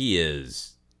 But he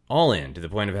is all in to the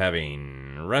point of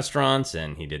having restaurants,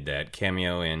 and he did that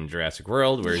cameo in Jurassic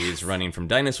World where he's running from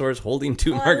dinosaurs holding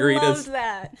 2 margaritas. I loved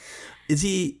that. Is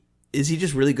he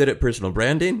just really good at personal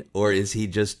branding, or is he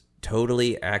just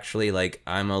totally actually like,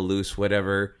 I'm a loose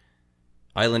whatever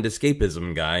island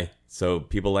escapism guy, so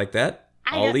people like that,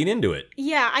 I'll lean into it?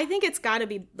 Yeah, I think it's got to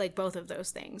be like both of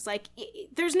those things. Like,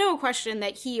 there's no question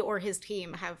that he or his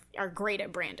team are great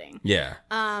at branding. Yeah.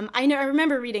 I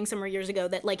remember reading somewhere years ago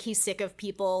that like he's sick of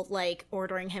people like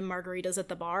ordering him margaritas at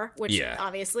the bar, which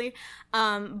obviously.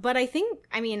 But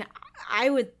I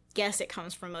would guess it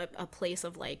comes from a place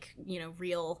of like,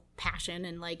 real passion,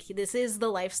 and like this is the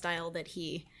lifestyle that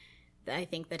I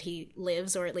think that he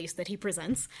lives, or at least that he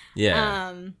presents.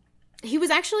 Yeah. He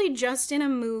was actually just in a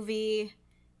movie,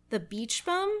 The Beach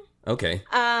Bum. Okay.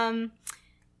 And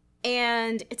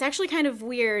it's actually kind of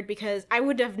weird because I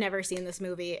would have never seen this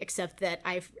movie, except that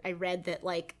I read that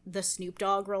like the Snoop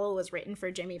Dogg role was written for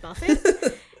Jimmy Buffett.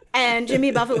 And Jimmy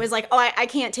Buffett was like, oh, I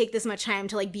can't take this much time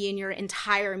to like be in your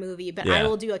entire movie, but I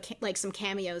will do some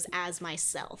cameos as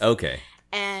myself. Okay.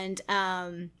 And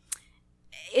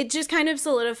it just kind of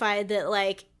solidified that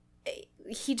like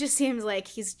he just seems like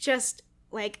he's just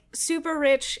like super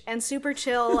rich and super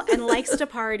chill and likes to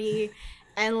party,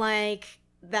 and like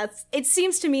it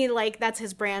seems to me like that's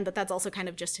his brand, but that's also kind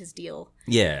of just his deal.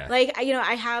 Yeah. Like, I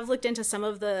have looked into some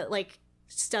of the like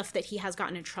stuff that he has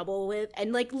gotten in trouble with,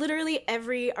 and like literally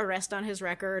every arrest on his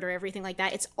record or everything like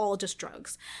that, it's all just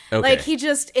drugs. Okay. Like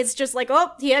it's just like,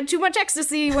 oh, he had too much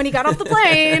ecstasy when he got off the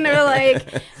plane, or like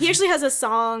he actually has a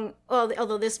song,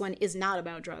 although this one is not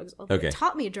about drugs, although it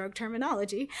taught me drug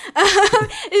terminology.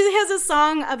 He has a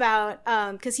song about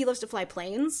because he loves to fly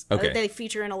planes. They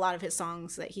feature in a lot of his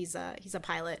songs that he's a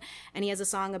pilot, and he has a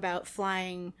song about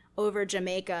flying over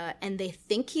Jamaica, and they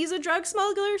think he's a drug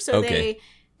smuggler, so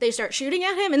they start shooting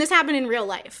at him, and this happened in real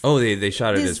life. Oh, they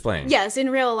shot at his plane. Yes, in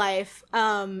real life,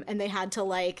 and they had to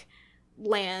like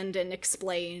land and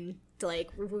explain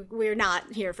like, we're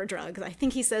not here for drugs. I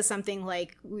think he says something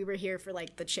like, we were here for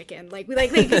like the chicken, like we like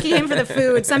they came for the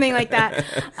food, something like that.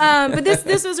 But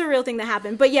this was a real thing that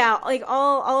happened. But yeah, like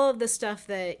all of the stuff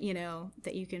that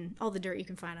that you can, all the dirt you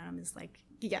can find on him is like,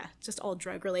 yeah, just all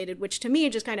drug related, which to me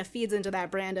just kind of feeds into that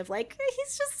brand of like,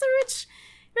 he's just a rich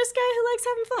guy who likes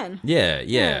having fun.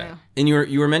 Yeah. And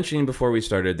you were mentioning before we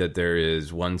started that there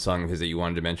is one song of his that you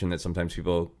wanted to mention that sometimes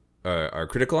people are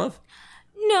critical of?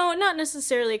 No, not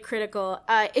necessarily critical.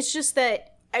 It's just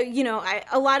that,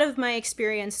 a lot of my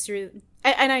experience through,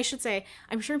 and I should say,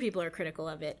 I'm sure people are critical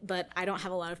of it, but I don't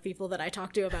have a lot of people that I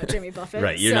talk to about Jimmy Buffett.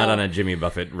 Right, you're not on a Jimmy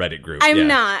Buffett Reddit group. I'm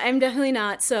not. I'm definitely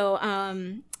not.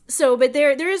 But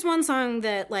there is one song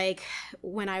that, like,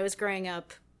 when I was growing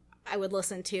up, I would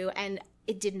listen to, and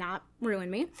it did not ruin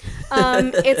me.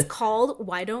 It's called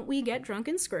 "Why Don't We Get Drunk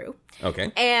and Screw?"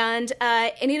 Okay. And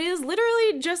it is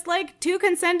literally just like two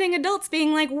consenting adults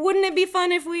being like, "Wouldn't it be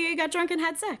fun if we got drunk and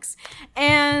had sex?"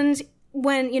 And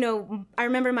when, I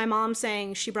remember my mom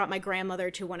saying she brought my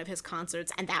grandmother to one of his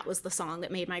concerts, and that was the song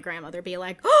that made my grandmother be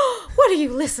like, "Oh, what are you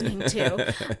listening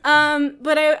to?"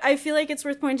 But I feel like it's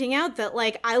worth pointing out that,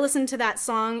 like, I listened to that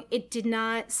song. It did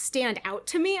not stand out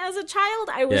to me as a child.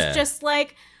 I was just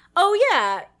like, oh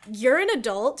yeah, you're an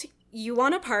adult. You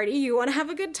want to party, you want to have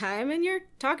a good time, and you're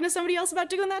talking to somebody else about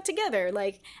doing that together.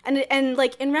 Like, and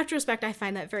like, in retrospect, I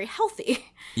find that very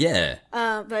healthy. Yeah.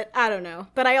 But I don't know.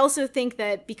 But I also think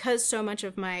that because so much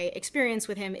of my experience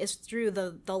with him is through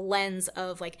the lens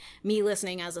of, like, me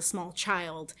listening as a small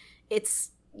child,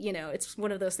 it's, it's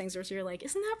one of those things where you're like,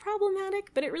 isn't that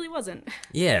problematic? But it really wasn't.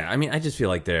 Yeah, I mean, I just feel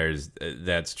like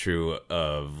that's true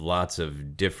of lots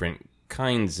of different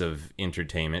kinds of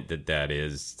entertainment, that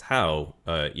is how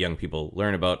young people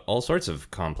learn about all sorts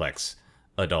of complex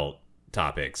adult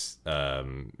topics,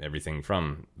 everything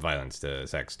from violence to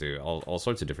sex to all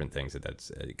sorts of different things. That's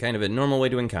kind of a normal way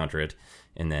to encounter it.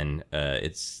 And then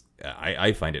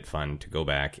I find it fun to go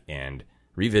back and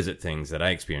revisit things that I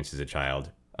experienced as a child,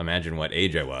 imagine what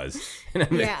age I was,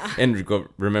 and go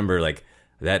remember, like,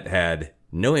 that had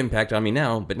no impact on me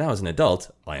now, but now as an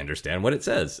adult, I understand what it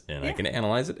says, and I can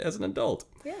analyze it as an adult.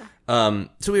 Yeah.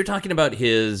 So we were talking about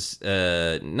his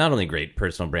not only great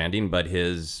personal branding, but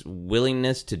his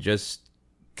willingness to just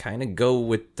kind of go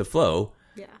with the flow.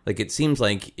 Yeah. Like, it seems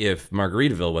like if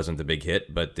Margaritaville wasn't the big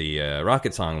hit, but the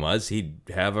Rocket song was, he'd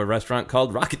have a restaurant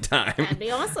called Rocket Time. That'd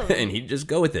be awesome. And he'd just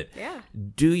go with it. Yeah.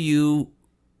 Do you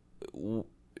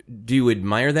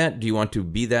admire that? Do you want to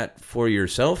be that for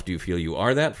yourself? Do you feel you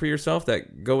are that for yourself?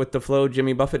 That go with the flow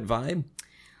Jimmy Buffett vibe?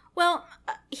 Well,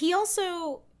 he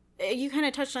also, you kind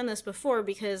of touched on this before,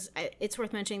 because it's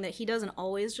worth mentioning that he doesn't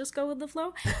always just go with the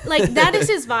flow. Like, that is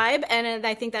his vibe, and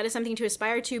I think that is something to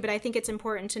aspire to, but I think it's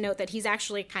important to note that he's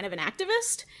actually kind of an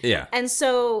activist. Yeah. And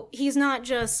so he's not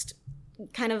just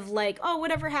kind of like, oh,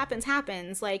 whatever happens,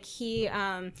 happens. Like, he's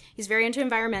very into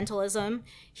environmentalism.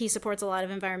 He supports a lot of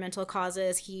environmental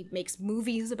causes. He makes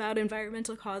movies about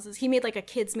environmental causes. He made, like, a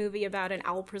kids movie about an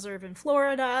owl preserve in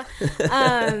Florida.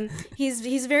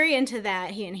 He's very into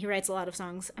that. He writes a lot of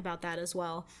songs about that as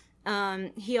well.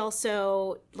 He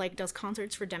also, like, does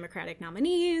concerts for Democratic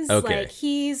nominees. Okay. Like,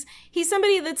 he's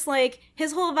somebody that's, like,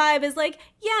 his whole vibe is like,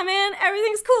 yeah, man,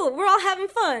 everything's cool. We're all having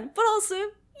fun. But also,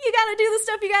 you gotta do the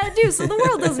stuff you gotta do so the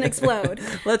world doesn't explode.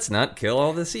 Let's not kill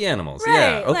all the sea animals. Right.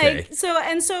 Yeah, okay. Like,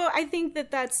 so I think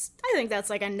that's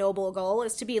like a noble goal,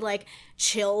 is to be, like,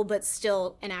 chill but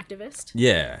still an activist.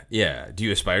 Yeah. Do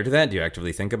you aspire to that? Do you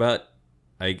actively think about,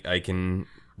 I can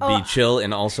be chill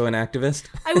and also an activist?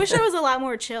 I wish I was a lot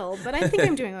more chill, but I think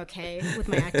I'm doing okay with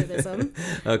my activism.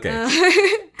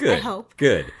 Okay. Good. I hope.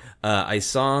 Good. I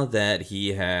saw that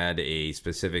he had a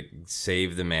specific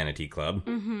Save the Manatee Club.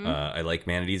 Mm-hmm. I like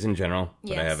manatees in general,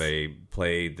 but I have a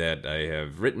play that I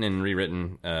have written and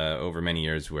rewritten over many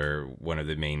years, where one of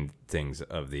the main things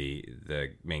of the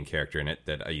main character in it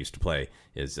that I used to play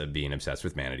is being obsessed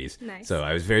with manatees. Nice. So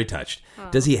I was very touched. Oh.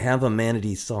 Does he have a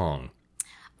manatee song?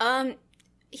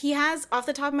 He has, off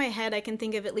the top of my head, I can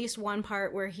think of at least one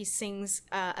part where he sings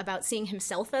about seeing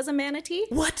himself as a manatee.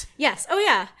 What? Yes. Oh,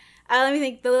 yeah. Let me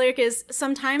think. The lyric is,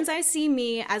 sometimes I see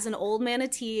me as an old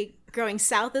manatee growing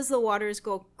south as the waters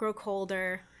grow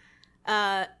colder.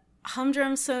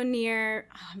 Humdrum so near.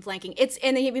 Oh, I'm blanking.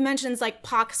 And he mentions, like,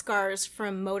 pock scars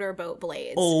from motorboat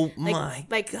blades. Oh, my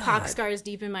Like God. pock scars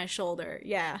deep in my shoulder.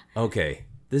 Yeah. Okay.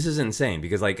 This is insane,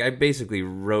 because, like, I basically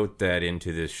wrote that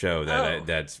into this show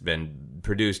that's been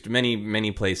produced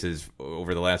many places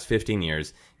over the last 15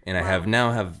 years, and I have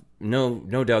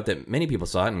no doubt that many people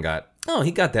saw it and got, oh,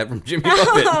 he got that from Jimmy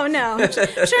Buffett. Oh, no. I'm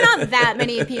sure not that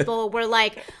many people were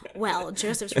like, well,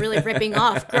 Joseph's really ripping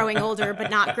off growing older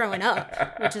but not growing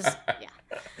up, which is,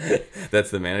 yeah. That's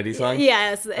the manatee song?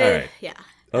 Yes. All right. Yeah.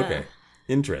 Okay.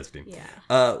 Interesting.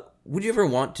 Yeah. Would you ever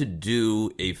want to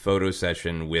do a photo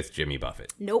session with Jimmy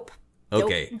Buffett? Nope.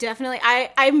 Okay. Nope, definitely.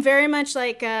 I'm very much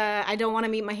like, I don't want to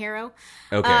meet my hero.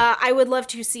 Okay. I would love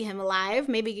to see him live.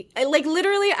 Maybe, like,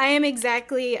 literally, I am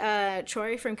exactly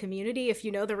Troy from Community, if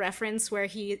you know the reference, where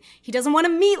he doesn't want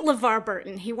to meet LeVar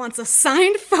Burton. He wants a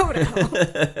signed photo.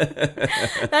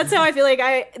 That's how I feel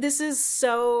like this is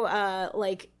so,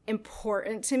 like,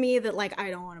 important to me that, like, I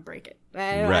don't want to break it.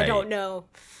 I don't know.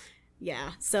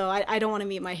 Yeah, so I don't want to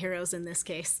meet my heroes in this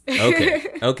case.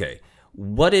 Okay.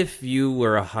 What if you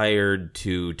were hired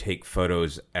to take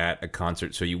photos at a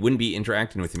concert, so you wouldn't be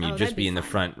interacting with him, you'd just be in the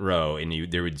front row,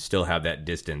 and there would still have that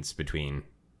distance between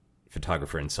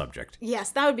photographer and subject? Yes,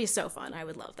 that would be so fun. I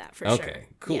would love that for sure. Okay,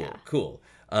 cool, Yeah. cool.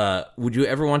 Would you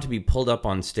ever want to be pulled up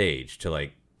on stage to,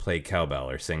 like, play cowbell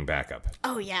or sing backup?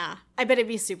 Oh, yeah. I bet it'd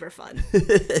be super fun.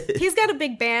 He's got a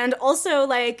big band. Also,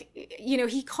 like, you know,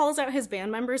 he calls out his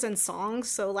band members in songs.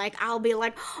 So, like, I'll be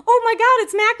like, oh, my God,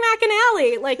 it's Mac and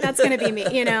Allie. Like, that's going to be me,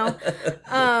 you know?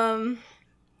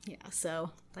 Yeah,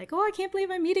 so, like, oh, I can't believe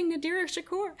I'm meeting Nadira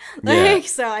Shakur. Like,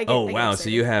 so I get wow.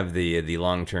 So you have the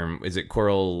long-term, is it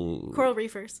Coral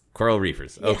Reefers. Coral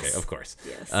Reefers. Yes. Okay, of course.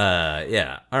 Yes.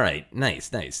 Yeah. All right. Nice.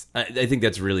 I think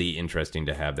that's really interesting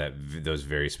to have those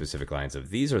very specific lines of,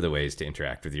 these are the ways to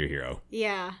interact with your hero.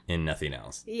 Yeah. And nothing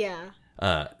else. Yeah.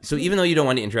 So even though you don't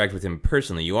want to interact with him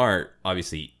personally, you are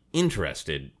obviously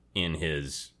interested in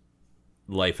his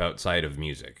life outside of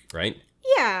music, right?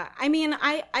 Yeah. I mean,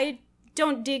 I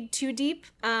don't dig too deep.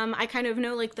 I kind of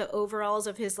know, like, the overalls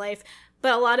of his life,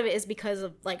 but a lot of it is because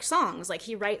of, like, songs. Like,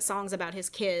 he writes songs about his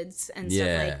kids and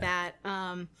stuff like that.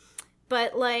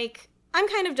 But, like, I'm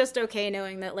kind of just okay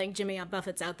knowing that, like, Jimmy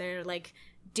Buffett's out there, like,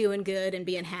 doing good and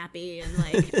being happy, and,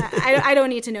 like, I don't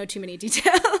need to know too many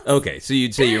details. Okay, so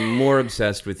you'd say you're more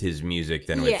obsessed with his music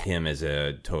than with him as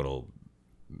a total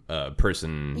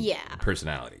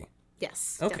personality.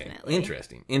 Yes, okay, definitely.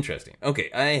 Interesting.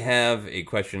 Okay, I have a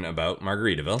question about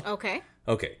Margaritaville. Okay.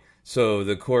 So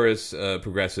the chorus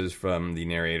progresses from the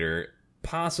narrator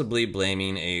possibly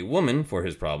blaming a woman for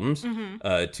his problems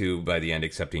to, by the end,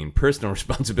 accepting personal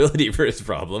responsibility for his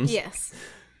problems. Yes.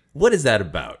 What is that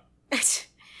about?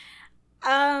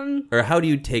 Or how do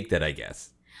you take that, I guess?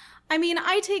 I mean,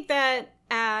 I take that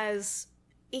as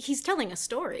he's telling a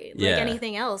story. Like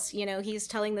anything else, you know, he's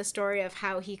telling the story of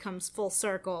how he comes full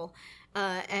circle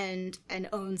and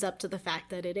owns up to the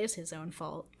fact that it is his own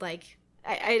fault. Like,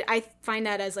 I find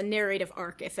that as a narrative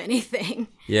arc, if anything.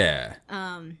 Yeah.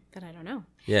 But I don't know.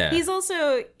 Yeah. He's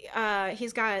also,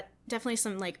 he's got definitely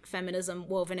some, like, feminism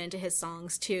woven into his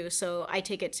songs, too. So I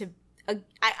take it to,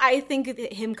 I think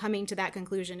that him coming to that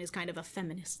conclusion is kind of a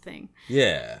feminist thing.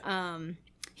 Yeah.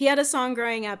 He had a song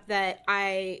growing up that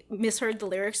I misheard the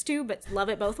lyrics to, but love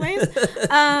it both ways.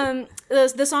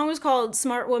 The song was called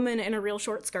Smart Woman in a Real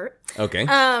Short Skirt. Okay.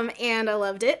 And I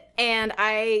loved it. And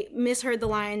I misheard the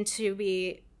line to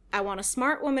be, I want a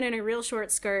smart woman in a real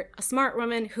short skirt, a smart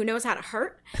woman who knows how to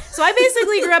hurt. So I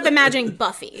basically grew up imagining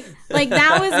Buffy. Like,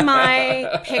 that was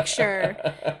my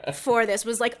picture for this,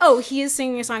 was like, oh, he is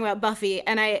singing a song about Buffy.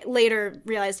 And I later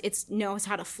realized it's knows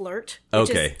how to flirt,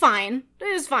 which is fine. It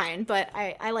is fine, but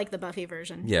I like the Buffy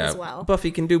version as well.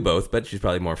 Buffy can do both, but she's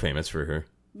probably more famous for her.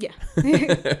 Yeah.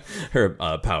 her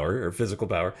power, her physical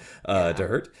power to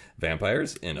hurt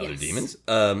vampires and other demons.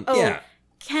 Yeah.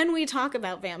 Can we talk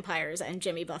about vampires and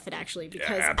Jimmy Buffett, actually?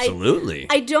 Because absolutely.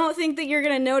 I don't think that you're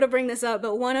going to know to bring this up,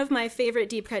 but one of my favorite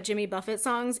deep cut Jimmy Buffett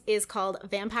songs is called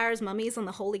Vampires, Mummies, and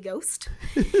the Holy Ghost.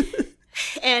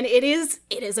 And it is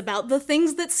about the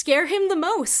things that scare him the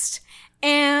most.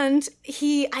 And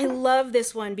I love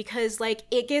this one because, like,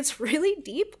 it gets really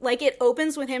deep. Like, it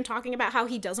opens with him talking about how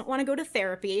he doesn't want to go to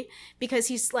therapy because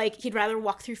he's like, he'd rather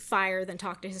walk through fire than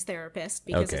talk to his therapist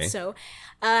because it's so.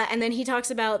 And then he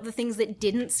talks about the things that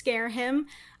didn't scare him,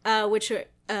 which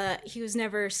he was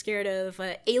never scared of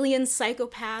alien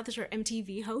psychopaths or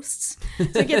MTV hosts.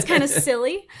 So it gets kind of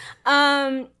silly.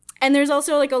 And there's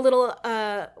also, like, a little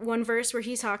one verse where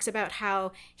he talks about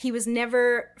how he was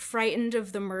never frightened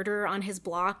of the murder on his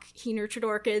block. He nurtured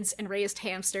orchids and raised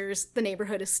hamsters. The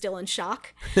neighborhood is still in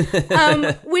shock.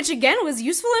 Which, again, was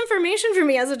useful information for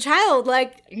me as a child.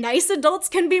 Like, nice adults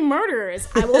can be murderers.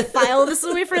 I will file this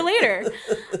away for later.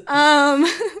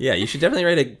 Yeah, you should definitely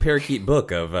write a parakeet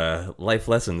book of life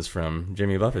lessons from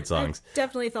Jimmy Buffett songs. I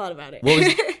definitely thought about it.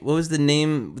 What was the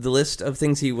list of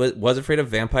things he was afraid of?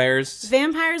 Vampires?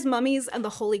 Vampires, mummies, and the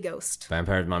Holy Ghost.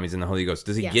 Vampires, mummies, and the Holy Ghost.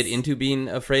 Does he get into being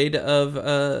afraid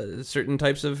of certain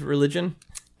types of religion?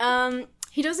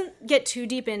 He doesn't get too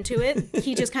deep into it.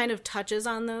 He just kind of touches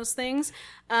on those things.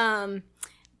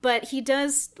 But he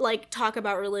does like talk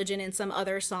about religion in some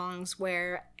other songs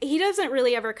where he doesn't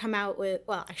really ever come out with,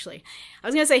 well, actually, I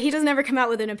was going to say he doesn't ever come out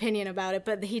with an opinion about it,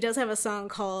 but he does have a song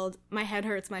called My Head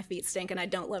Hurts, My Feet Stink, and I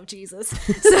Don't Love Jesus.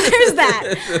 So there's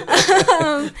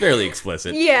that. Fairly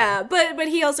explicit. Yeah, but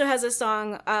he also has a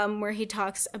song where he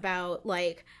talks about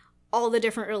like all the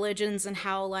different religions and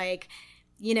how like,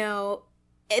 you know,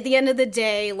 at the end of the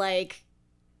day, like,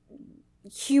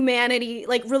 humanity,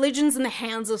 like, religion's in the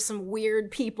hands of some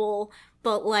weird people,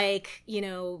 but like, you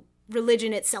know,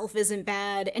 religion itself isn't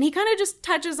bad. And he kind of just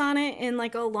touches on it in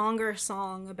like a longer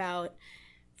song about,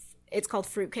 it's called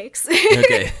Fruitcakes.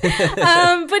 Okay.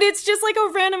 But it's just like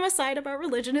a random aside about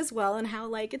religion as well, and how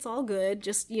like it's all good,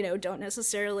 just, you know, don't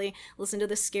necessarily listen to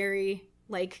the scary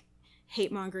like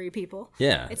hate-mongery people.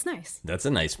 Yeah. It's nice. That's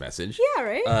a nice message. Yeah,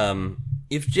 right?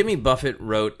 If Jimmy Buffett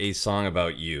wrote a song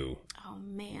about you,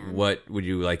 man, what would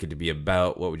you like it to be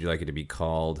about? What would you like it to be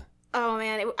called? Oh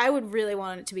man, I would really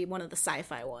want it to be one of the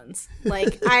sci-fi ones.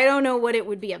 Like, I don't know what it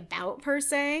would be about per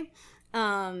se,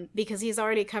 because he's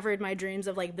already covered my dreams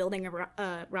of like building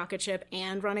a rocket ship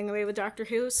and running away with Doctor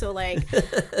Who. So like,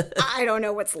 I don't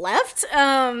know what's left.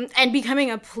 And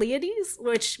becoming a Pleiades,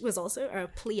 which was also a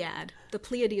Pleiad. The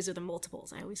Pleiades are the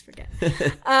multiples. I always forget.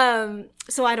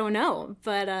 So I don't know,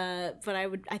 but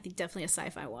I think definitely a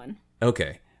sci-fi one.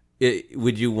 Okay.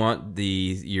 Would you want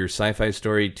your sci-fi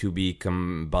story to be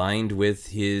combined with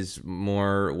his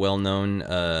more well-known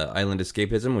island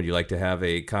escapism? Would you like to have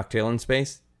a cocktail in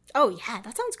space? Oh yeah,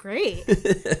 that sounds great.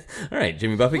 All right,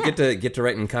 Jimmy Buffett, get to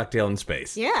writing Cocktail in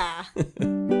Space. Yeah.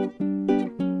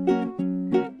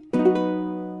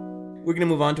 We're going to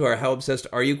move on to our How Obsessed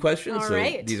Are You questions. All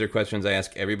right. These are questions I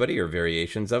ask everybody, or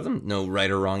variations of them. No right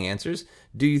or wrong answers.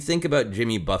 Do you think about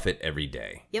Jimmy Buffett every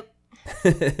day? Yep.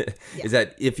 Is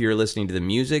that if you're listening to the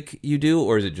music you do,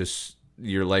 or is it just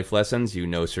your life lessons? You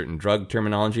know certain drug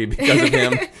terminology because of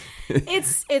him?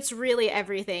 It's really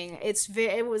everything.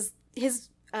 It was his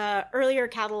earlier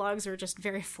catalogs are just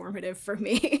very formative for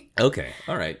me. Okay,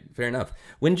 all right, fair enough.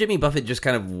 When Jimmy Buffett just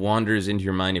kind of wanders into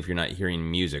your mind if you're not hearing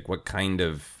music, what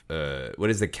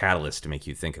is the catalyst to make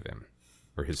you think of him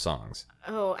or his songs?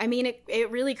 Oh, I mean, it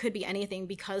really could be anything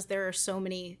because there are so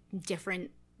many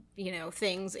different, you know,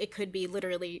 things. It could be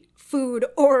literally food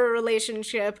or a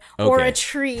relationship or a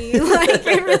tree. Like,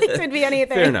 it really could be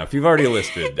anything. Fair enough. You've already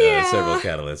listed Yeah. several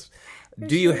catalysts.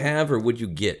 Do you have or would you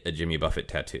get a Jimmy Buffett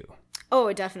tattoo?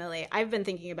 Oh, definitely. I've been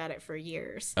thinking about it for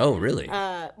years. Oh, really?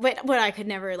 But I could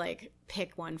never, like,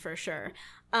 pick one for sure.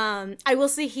 I will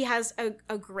say he has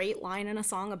a great line in a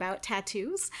song about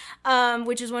tattoos,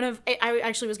 which is one of, I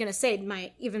actually was going to say,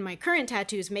 my current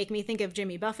tattoos make me think of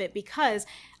Jimmy Buffett because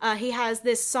he has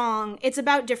this song. It's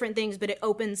about different things, but it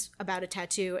opens about a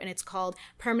tattoo, and it's called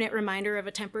Permanent Reminder of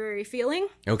a Temporary Feeling.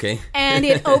 Okay. And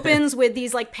it opens with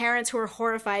these like parents who are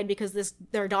horrified because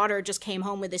their daughter just came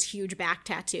home with this huge back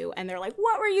tattoo, and they're like,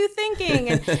 "What were you thinking?"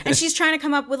 And she's trying to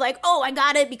come up with like, "Oh, I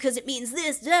got it because it means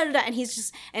this." Da, da, da. And he's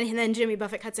just, and then Jimmy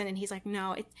Buffett cuts in, and he's like,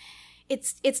 "No,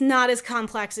 it's not as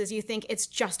complex as you think. It's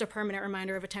just a permanent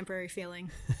reminder of a temporary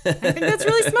feeling." I think that's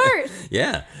really smart.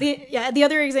 Yeah. The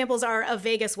other examples are a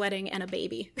Vegas wedding and a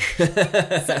baby.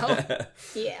 So,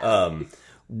 yeah.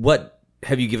 What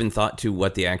have you given thought to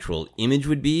what the actual image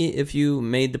would be if you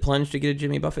made the plunge to get a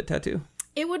Jimmy Buffett tattoo?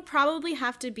 It would probably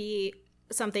have to be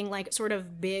something like sort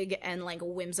of big and like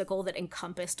whimsical that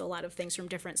encompassed a lot of things from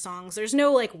different songs. There's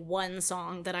no like one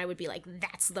song that I would be like,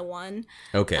 that's the one.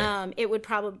 Okay. It would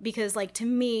probably, because like to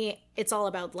me, it's all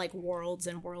about like worlds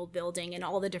and world building and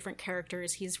all the different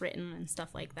characters he's written and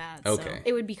stuff like that. Okay. So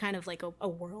it would be kind of like a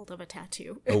world of a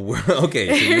tattoo. Okay,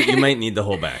 so you might need the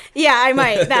whole back. Yeah, I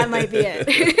might. That might be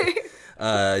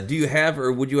it. Do you have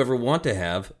or would you ever want to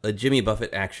have a Jimmy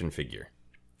Buffett action figure?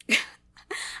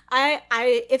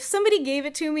 I if somebody gave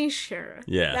it to me, sure.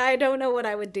 Yeah. I don't know what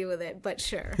I would do with it, but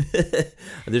sure.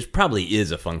 There's probably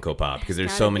is a Funko Pop because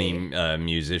there's so many be.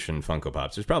 musician Funko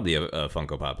Pops. There's probably a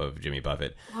Funko Pop of Jimmy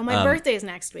Buffett. Well, my birthday's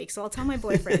next week, so I'll tell my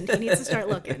boyfriend. He needs to start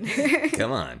looking.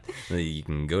 Come on. You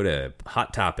can go to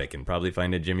Hot Topic and probably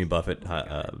find a Jimmy Buffett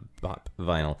pop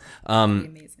vinyl.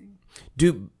 Amazing.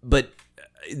 But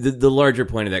the larger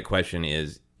point of that question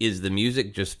is the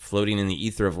music just floating in the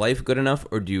ether of life good enough,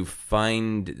 or do you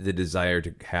find the desire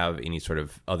to have any sort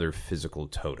of other physical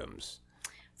totems?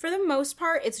 For the most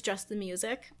part, it's just the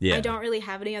music. Yeah. I don't really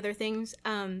have any other things.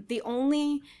 The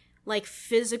only like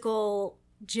physical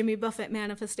Jimmy Buffett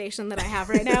manifestation that I have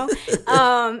right now,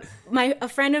 a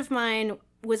friend of mine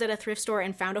was at a thrift store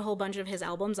and found a whole bunch of his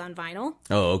albums on vinyl.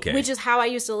 Oh, okay. Which is how I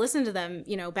used to listen to them,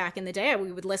 back in the day.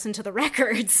 We would listen to the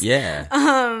records. Yeah.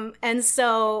 And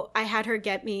so I had her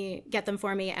get them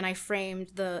for me, and I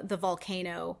framed the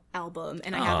Volcano album,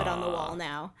 and I have it on the wall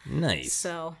now. Nice.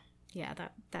 So yeah,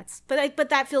 but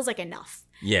that feels like enough.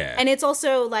 Yeah. And it's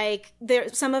also like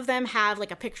some of them have like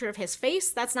a picture of his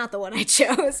face. That's not the one I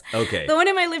chose. Okay. The one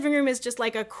in my living room is just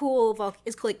like a cool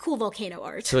volcano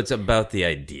art. So it's about the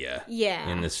idea. Yeah.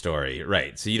 In the story,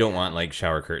 right? So you don't want like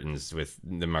shower curtains with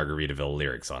the Margaritaville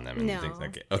lyrics on them and things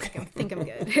like that. Okay. I think I'm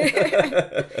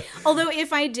good. Although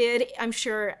if I did, I'm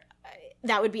sure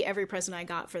that would be every present I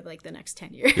got for like the next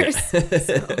 10 years.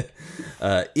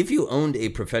 Yeah. If you owned a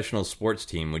professional sports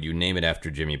team, would you name it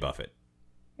after Jimmy Buffett?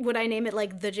 Would I name it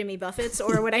like the Jimmy Buffetts,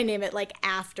 or would I name it like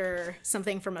after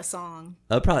something from a song?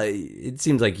 Probably. It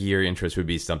seems like your interest would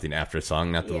be something after a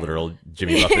song, not the literal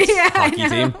Jimmy Buffett's hockey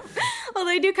team.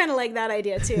 Although I do kind of like that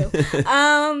idea too.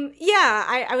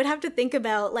 I would have to think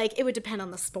about, like, it would depend on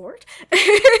the sport.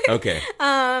 Okay.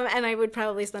 And I would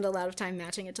probably spend a lot of time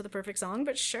matching it to the perfect song,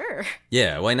 but sure.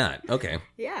 Yeah, why not? Okay.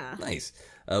 Yeah. Nice.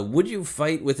 Would you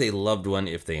fight with a loved one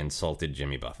if they insulted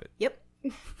Jimmy Buffett? Yep.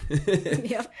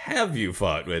 Yep. Have you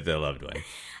fought with a loved one?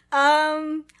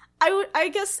 I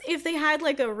guess if they had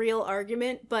like a real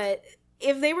argument, but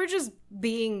if they were just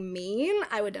being mean,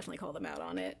 I would definitely call them out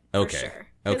on it. For sure.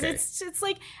 Because it's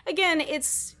like, again,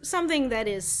 it's something that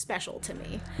is special to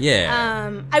me.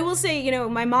 Yeah. I will say,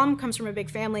 my mom comes from a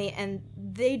big family, and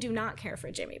they do not care for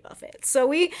Jimmy Buffett. So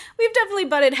we've definitely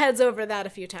butted heads over that a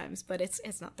few times, but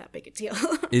it's not that big a deal.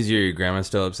 Is your grandma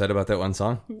still upset about that one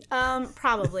song?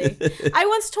 Probably. I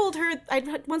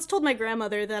once told my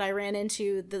grandmother that I ran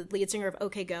into the lead singer of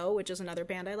OK Go, which is another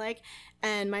band I like,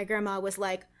 and my grandma was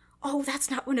like, "Oh, that's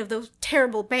not one of those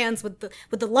terrible bands with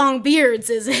the long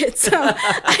beards, is it?" So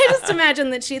I just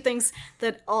imagine that she thinks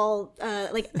that all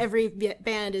every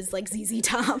band is like ZZ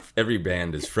Top. Every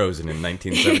band is Frozen in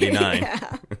 1979.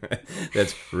 Yeah.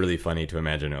 That's really funny to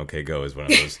imagine. OK Go is one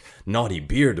of those naughty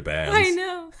beard bands. I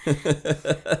know.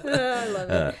 I love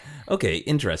it. Okay,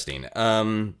 interesting.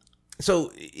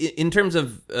 So in terms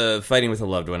of fighting with a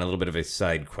loved one, a little bit of a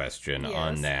side question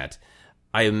on that.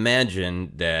 I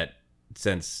imagine that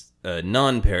since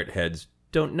non-parrot heads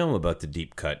don't know about the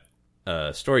deep cut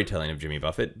storytelling of Jimmy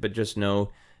Buffett, but just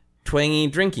know twangy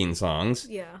drinking songs.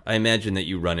 Yeah. I imagine that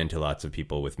you run into lots of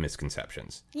people with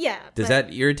misconceptions. Yeah. Does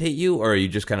that irritate you, or are you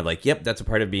just kind of like, yep, that's a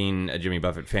part of being a Jimmy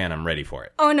Buffett fan, I'm ready for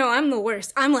it? Oh no, I'm the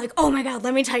worst. I'm like, oh my god,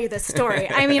 let me tell you this story.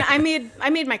 I mean, I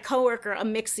made my coworker a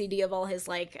mix CD of all his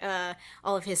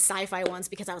all of his sci-fi ones,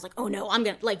 because I was like, oh no,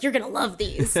 you're gonna love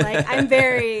these. Like, I'm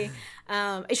very.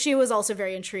 She was also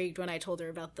very intrigued when I told her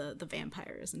about the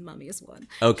vampires and mummies one.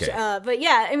 Okay. But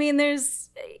yeah, I mean,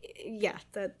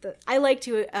 I like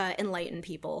to enlighten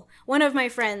people. One of my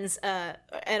friends at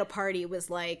a party was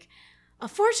like, "A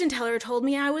fortune teller told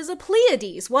me I was a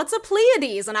Pleiades. What's a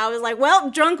Pleiades?" And I was like, "Well,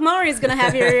 drunk Mari's gonna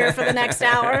have your ear for the next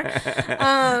hour."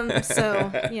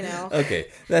 Okay,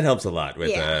 that helps a lot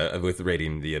with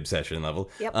rating the obsession level.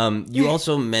 Yep. You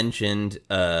also mentioned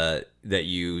that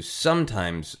you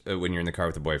sometimes, when you're in the car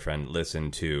with a boyfriend, listen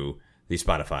to the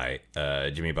Spotify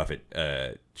Jimmy Buffett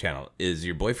channel. Is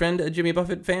your boyfriend a Jimmy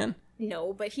Buffett fan?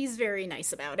 No, but he's very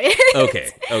nice about it.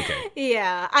 Okay.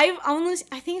 Yeah, I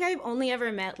think I've only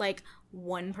ever met like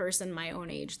one person my own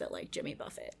age that liked Jimmy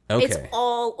Buffett. Okay. It's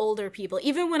all older people.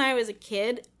 Even when I was a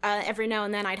kid, every now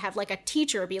and then I'd have like a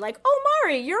teacher be like, "Oh,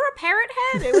 Mari, you're a parrot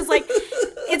head?" It was like,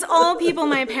 it's all people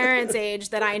my parents'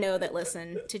 age that I know that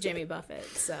listen to Jimmy Buffett.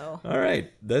 So. All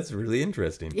right, that's really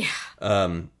interesting.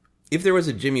 Yeah. If there was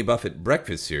a Jimmy Buffett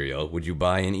breakfast cereal, would you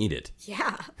buy and eat it?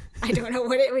 Yeah. I don't know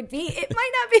what it would be. It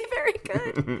might not be very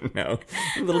good. No.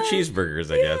 Little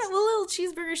cheeseburgers, I guess. Yeah, well, little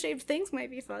cheeseburger-shaped things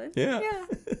might be fun. Yeah.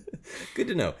 Good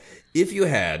to know. If you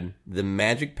had the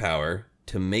magic power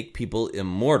to make people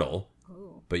immortal,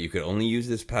 but you could only use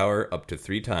this power up to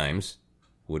 3 times,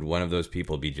 would one of those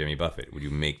people be Jimmy Buffett? Would you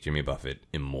make Jimmy Buffett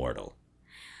immortal?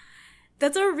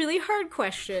 That's a really hard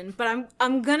question, but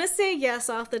I'm gonna say yes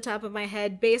off the top of my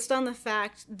head, based on the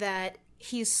fact that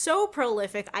he's so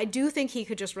prolific. I do think he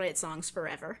could just write songs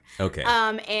forever. Okay.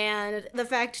 And the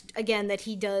fact, again, that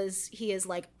he is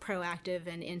like proactive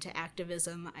and into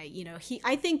activism.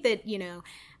 I think that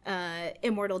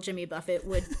immortal Jimmy Buffett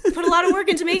would put a lot of work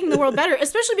into making the world better,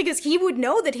 especially because he would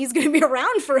know that he's going to be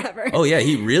around forever. Oh yeah,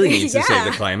 he really needs to save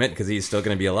the climate because he's still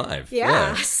going to be alive.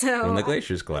 Yeah. So when the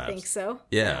glaciers collapse. I think so.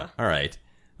 Yeah. All right.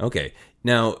 Okay.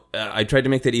 Now, I tried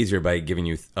to make that easier by giving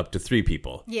you up to 3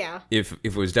 people. Yeah. If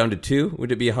it was down to 2,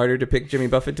 would it be harder to pick Jimmy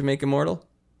Buffett to make immortal?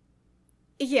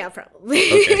 Yeah,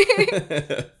 probably.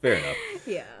 Okay. Fair enough.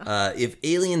 Yeah. If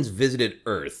aliens visited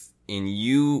Earth and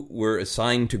you were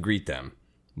assigned to greet them,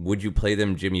 would you play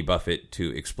them Jimmy Buffett to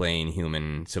explain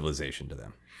human civilization to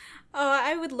them? Oh,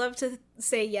 I would love to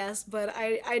say yes, but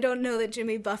I don't know that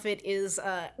Jimmy Buffett is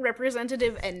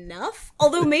representative enough.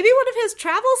 Although maybe one of his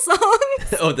travel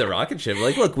songs. Oh, the rocket ship.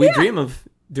 Like, look, we dream of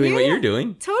doing what you're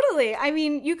doing. Totally. I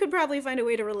mean, you could probably find a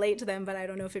way to relate to them, but I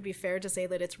don't know if it'd be fair to say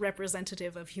that it's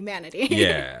representative of humanity.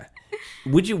 Yeah.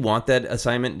 Would you want that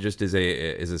assignment, just as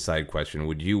a side question,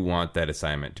 would you want that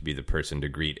assignment to be the person to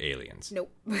greet aliens?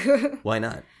 Nope. Why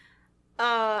not?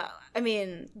 I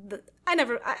mean,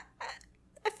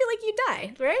 I feel like you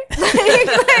die, right?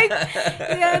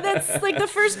 Yeah, that's like the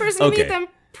first person to meet them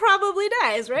probably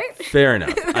dies, right? Fair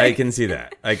enough. I can see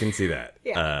that.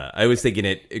 Yeah. I was thinking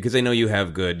it because I know you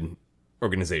have good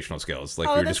organizational skills, like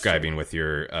you were describing with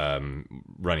your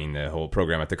running the whole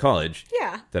program at the college.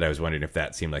 Yeah. That I was wondering if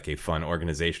that seemed like a fun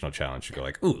organizational challenge to go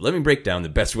like, ooh, let me break down the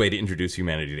best way to introduce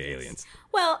humanity to aliens.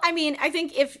 Well, I mean, I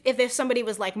think if somebody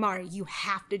was like, Mari, you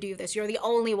have to do this. You're the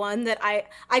only one that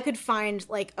I could find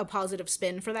like a positive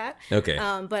spin for that. Okay.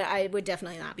 But I would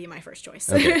definitely not be my first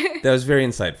choice. Okay. That was very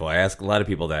insightful. I asked a lot of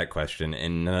people that question,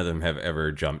 and none of them have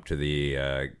ever jumped to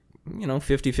the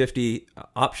 50-50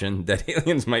 option that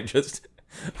aliens might just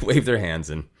wave their hands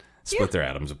and split their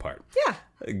atoms apart. Yeah.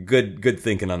 Good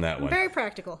thinking on that one. Very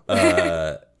practical.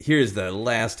 Here's the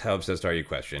last How Obsessed Are You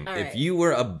question. All if you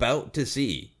were about to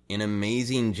see an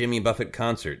amazing Jimmy Buffett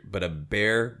concert, but a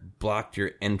bear blocked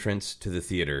your entrance to the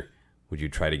theater, would you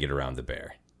try to get around the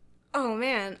bear? Oh,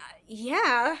 man.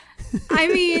 Yeah. I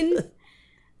mean...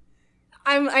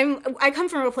 I come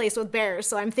from a place with bears,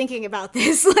 so I'm thinking about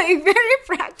this like very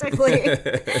practically. Yeah,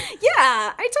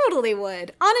 I totally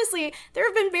would. Honestly, there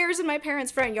have been bears in my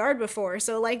parents' front yard before,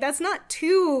 so like that's not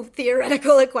too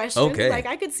theoretical a question. Okay. Like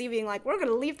I could see being like, we're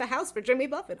gonna leave the house for Jimmy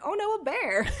Buffett. Oh no, a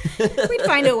bear. We'd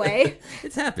find a way.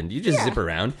 It's happened. You just zip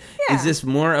around. Yeah. Is this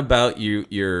more about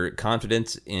your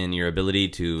confidence in your ability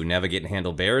to navigate and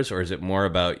handle bears, or is it more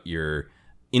about your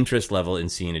interest level in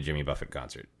seeing a Jimmy Buffett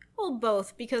concert? Well,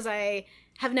 both, because I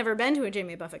have never been to a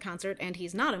Jimmy Buffett concert, and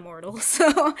he's not immortal. So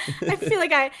I feel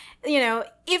like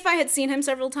if I had seen him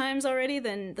several times already,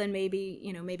 then maybe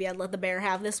I'd let the bear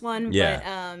have this one.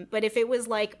 Yeah. But if it was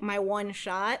like my one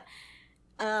shot,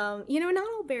 not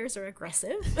all bears are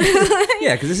aggressive.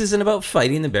 Yeah, because this isn't about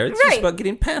fighting the bear. It's just about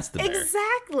getting past the bear.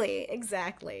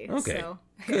 Exactly. Okay. So,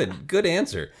 Good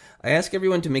answer. I ask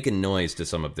everyone to make a noise to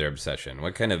sum up their obsession.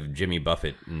 What kind of Jimmy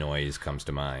Buffett noise comes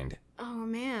to mind? Oh,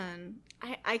 man.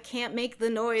 I can't make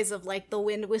the noise of, like, the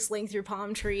wind whistling through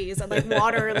palm trees and, like,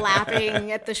 water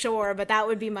lapping at the shore, but that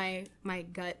would be my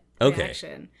gut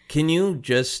reaction. Can you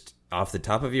just, off the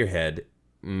top of your head,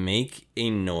 make a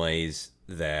noise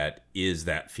that is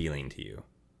that feeling to you?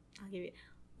 I'll give you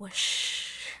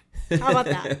whoosh. How about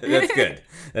that?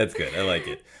 That's good. I like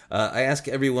it. I ask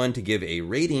everyone to give a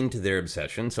rating to their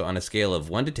obsession. So on a scale of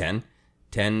 1 to 10,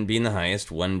 10 being the highest,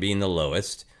 1 being the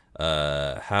lowest,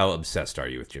 how obsessed are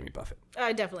you with Jimmy Buffett?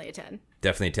 Definitely a 10.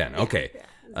 Definitely a 10. Okay.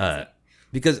 Yeah,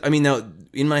 because, I mean, now,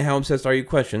 in my How Obsessed Are You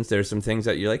questions, there's some things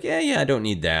that you're like, yeah, I don't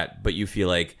need that. But you feel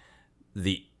like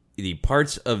the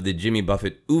parts of the Jimmy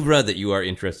Buffett oeuvre that you are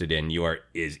interested in, you are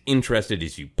as interested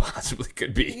as you possibly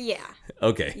could be. Yeah.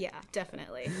 Okay. Yeah,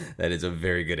 definitely. That is a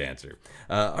very good answer.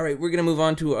 All right, we're going to move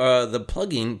on to the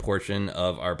plugging portion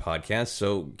of our podcast.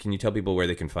 So can you tell people where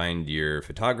they can find your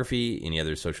photography, any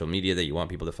other social media that you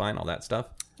want people to find, all that stuff?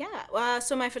 Yeah.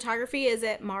 So my photography is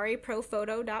at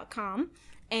mariprophoto.com.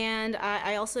 And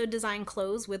I also design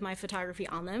clothes with my photography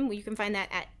on them. You can find that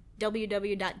at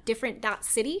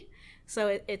www.different.city.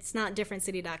 So it's not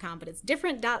differentcity.com, but it's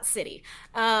different.city.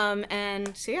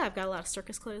 And so, yeah, I've got a lot of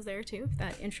circus clothes there, too, if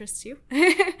that interests you.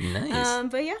 Nice.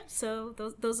 But, yeah, so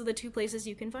those are the two places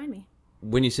you can find me.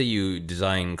 When you say you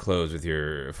design clothes with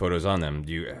your photos on them,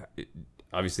 do you...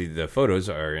 Obviously, the photos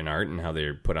are in art and how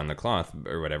they're put on the cloth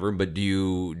or whatever, but do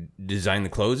you design the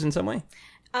clothes in some way?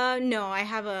 No, I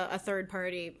have a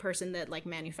third-party person that like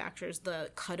manufactures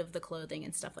the cut of the clothing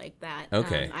and stuff like that.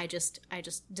 Okay. I just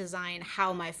design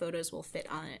how my photos will fit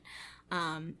on it.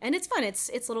 And it's fun.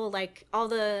 It's little, like, all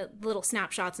the little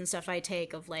snapshots and stuff I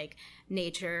take of, like,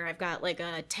 nature. I've got, like,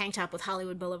 a tank top with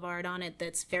Hollywood Boulevard on it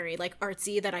that's very, like,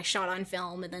 artsy that I shot on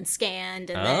film and then scanned.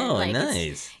 And then, like,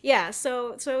 nice. Yeah,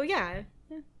 so yeah.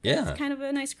 Yeah. It's kind of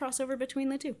a nice crossover between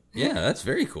the two. Yeah, that's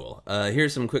very cool.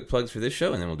 Here's some quick plugs for this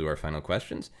show, and then we'll do our final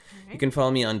questions. Right. You can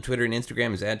follow me on Twitter and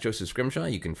Instagram is @JosephScrimshaw.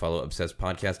 You can follow Obsessed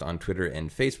Podcast on Twitter and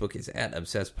Facebook is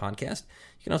 @Obsessed Podcast.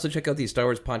 You can also check out the Star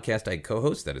Wars podcast I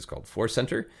co-host that is called Force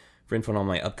Center. For info on all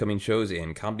my upcoming shows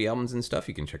and comedy albums and stuff,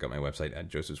 you can check out my website at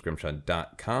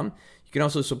josephscrimshaw.com. You can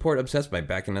also support Obsessed by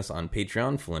backing us on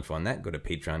Patreon. Full info on that, go to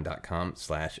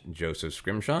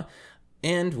patreon.com/josephscrimshaw.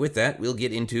 And with that, we'll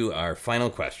get into our final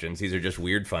questions. These are just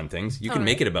weird, fun things. You can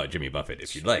make it about Jimmy Buffett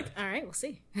if you'd like. All right, we'll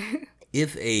see.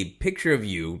 If a picture of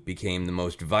you became the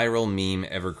most viral meme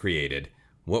ever created,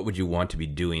 what would you want to be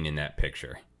doing in that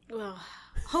picture? Well,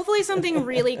 hopefully something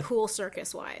really cool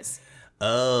circus-wise.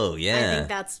 Oh, yeah. I think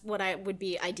that's what would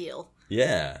be ideal.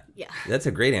 Yeah. Yeah. That's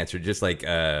a great answer. Just like,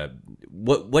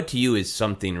 what to you is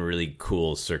something really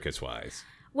cool circus-wise?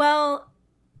 Well,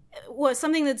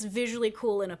 something that's visually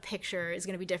cool in a picture is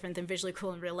going to be different than visually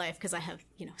cool in real life because I have,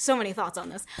 so many thoughts on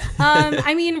this.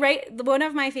 I mean, one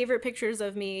of my favorite pictures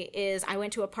of me is I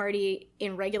went to a party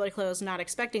in regular clothes, not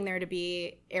expecting there to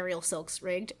be aerial silks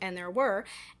rigged, and there were.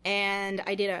 And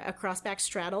I did a crossback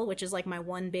straddle, which is like my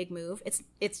one big move. It's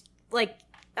like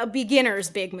a beginner's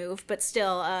big move, but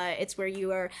still, it's where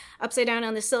you are upside down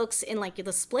on the silks in like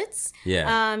the splits.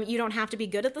 Yeah. You don't have to be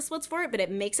good at the splits for it, but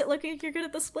it makes it look like you're good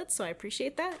at the splits, so I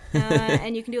appreciate that.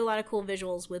 And you can do a lot of cool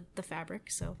visuals with the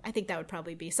fabric, so I think that would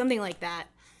probably be something like that.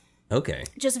 Okay.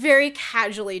 Just very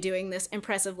casually doing this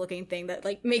impressive looking thing that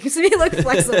like makes me look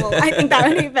flexible. I think that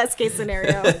would be best case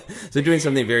scenario. So doing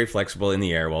something very flexible in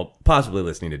the air while possibly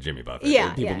listening to Jimmy Buffett.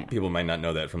 Yeah. People might not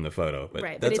know that from the photo, but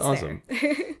right, that's but it's awesome.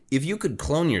 If you could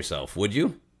clone yourself, would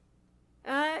you?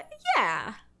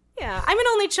 Yeah. I'm an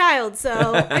only child,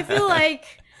 so I feel like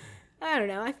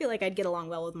I feel like I'd get along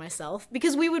well with myself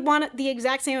because we would want the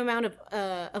exact same amount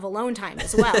of alone time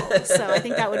as well. So I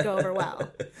think that would go over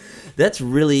well. That's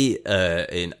really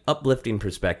an uplifting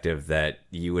perspective that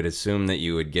you would assume that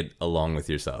you would get along with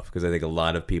yourself. Because I think a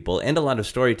lot of people and a lot of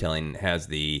storytelling has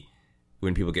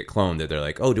when people get cloned, that they're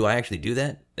like, oh, do I actually do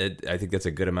that? I think that's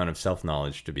a good amount of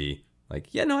self-knowledge to be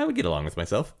like, yeah, no, I would get along with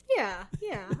myself. Yeah.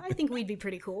 I think we'd be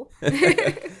pretty cool.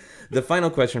 The final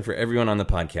question for everyone on the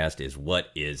podcast is, what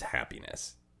is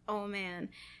happiness? Oh, man.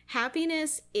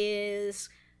 Happiness is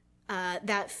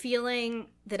that feeling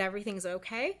that everything's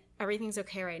okay. Everything's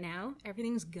okay right now.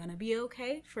 Everything's gonna be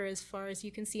okay for as far as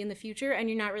you can see in the future, and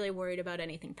you're not really worried about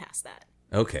anything past that.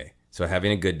 Okay. So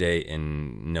having a good day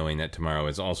and knowing that tomorrow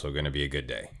is also going to be a good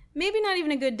day. Maybe not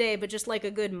even a good day, but just like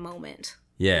a good moment.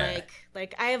 Yeah.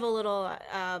 Like I have a little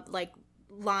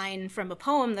line from a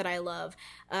poem that I love.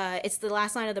 It's the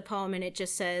last line of the poem, and it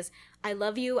just says, "I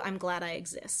love you, I'm glad I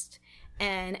exist."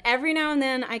 And every now and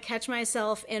then I catch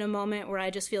myself in a moment where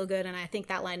I just feel good, and I think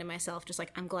that line to myself, just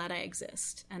like, I'm glad I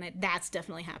exist. And that's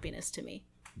definitely happiness to me.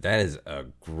 That is a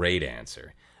great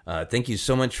answer. Thank you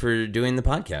so much for doing the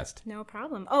podcast. No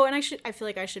problem. Oh, and I feel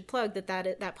like I should plug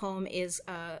that poem is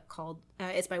called,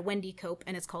 it's by Wendy Cope,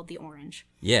 and it's called The Orange.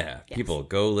 Yeah, yes. People,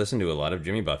 go listen to a lot of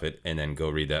Jimmy Buffett and then go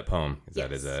read that poem.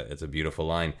 Yes. It's a beautiful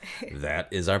line. That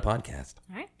is our podcast.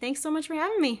 All right. Thanks so much for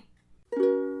having me.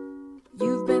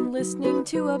 You've been listening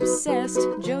to Obsessed.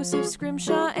 Joseph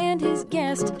Scrimshaw and his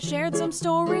guest shared some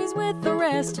stories with the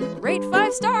rest. Rate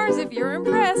 5 stars if you're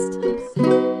impressed.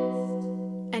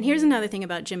 And here's another thing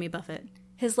about Jimmy Buffett.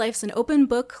 His life's an open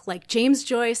book like James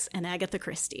Joyce and Agatha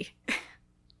Christie.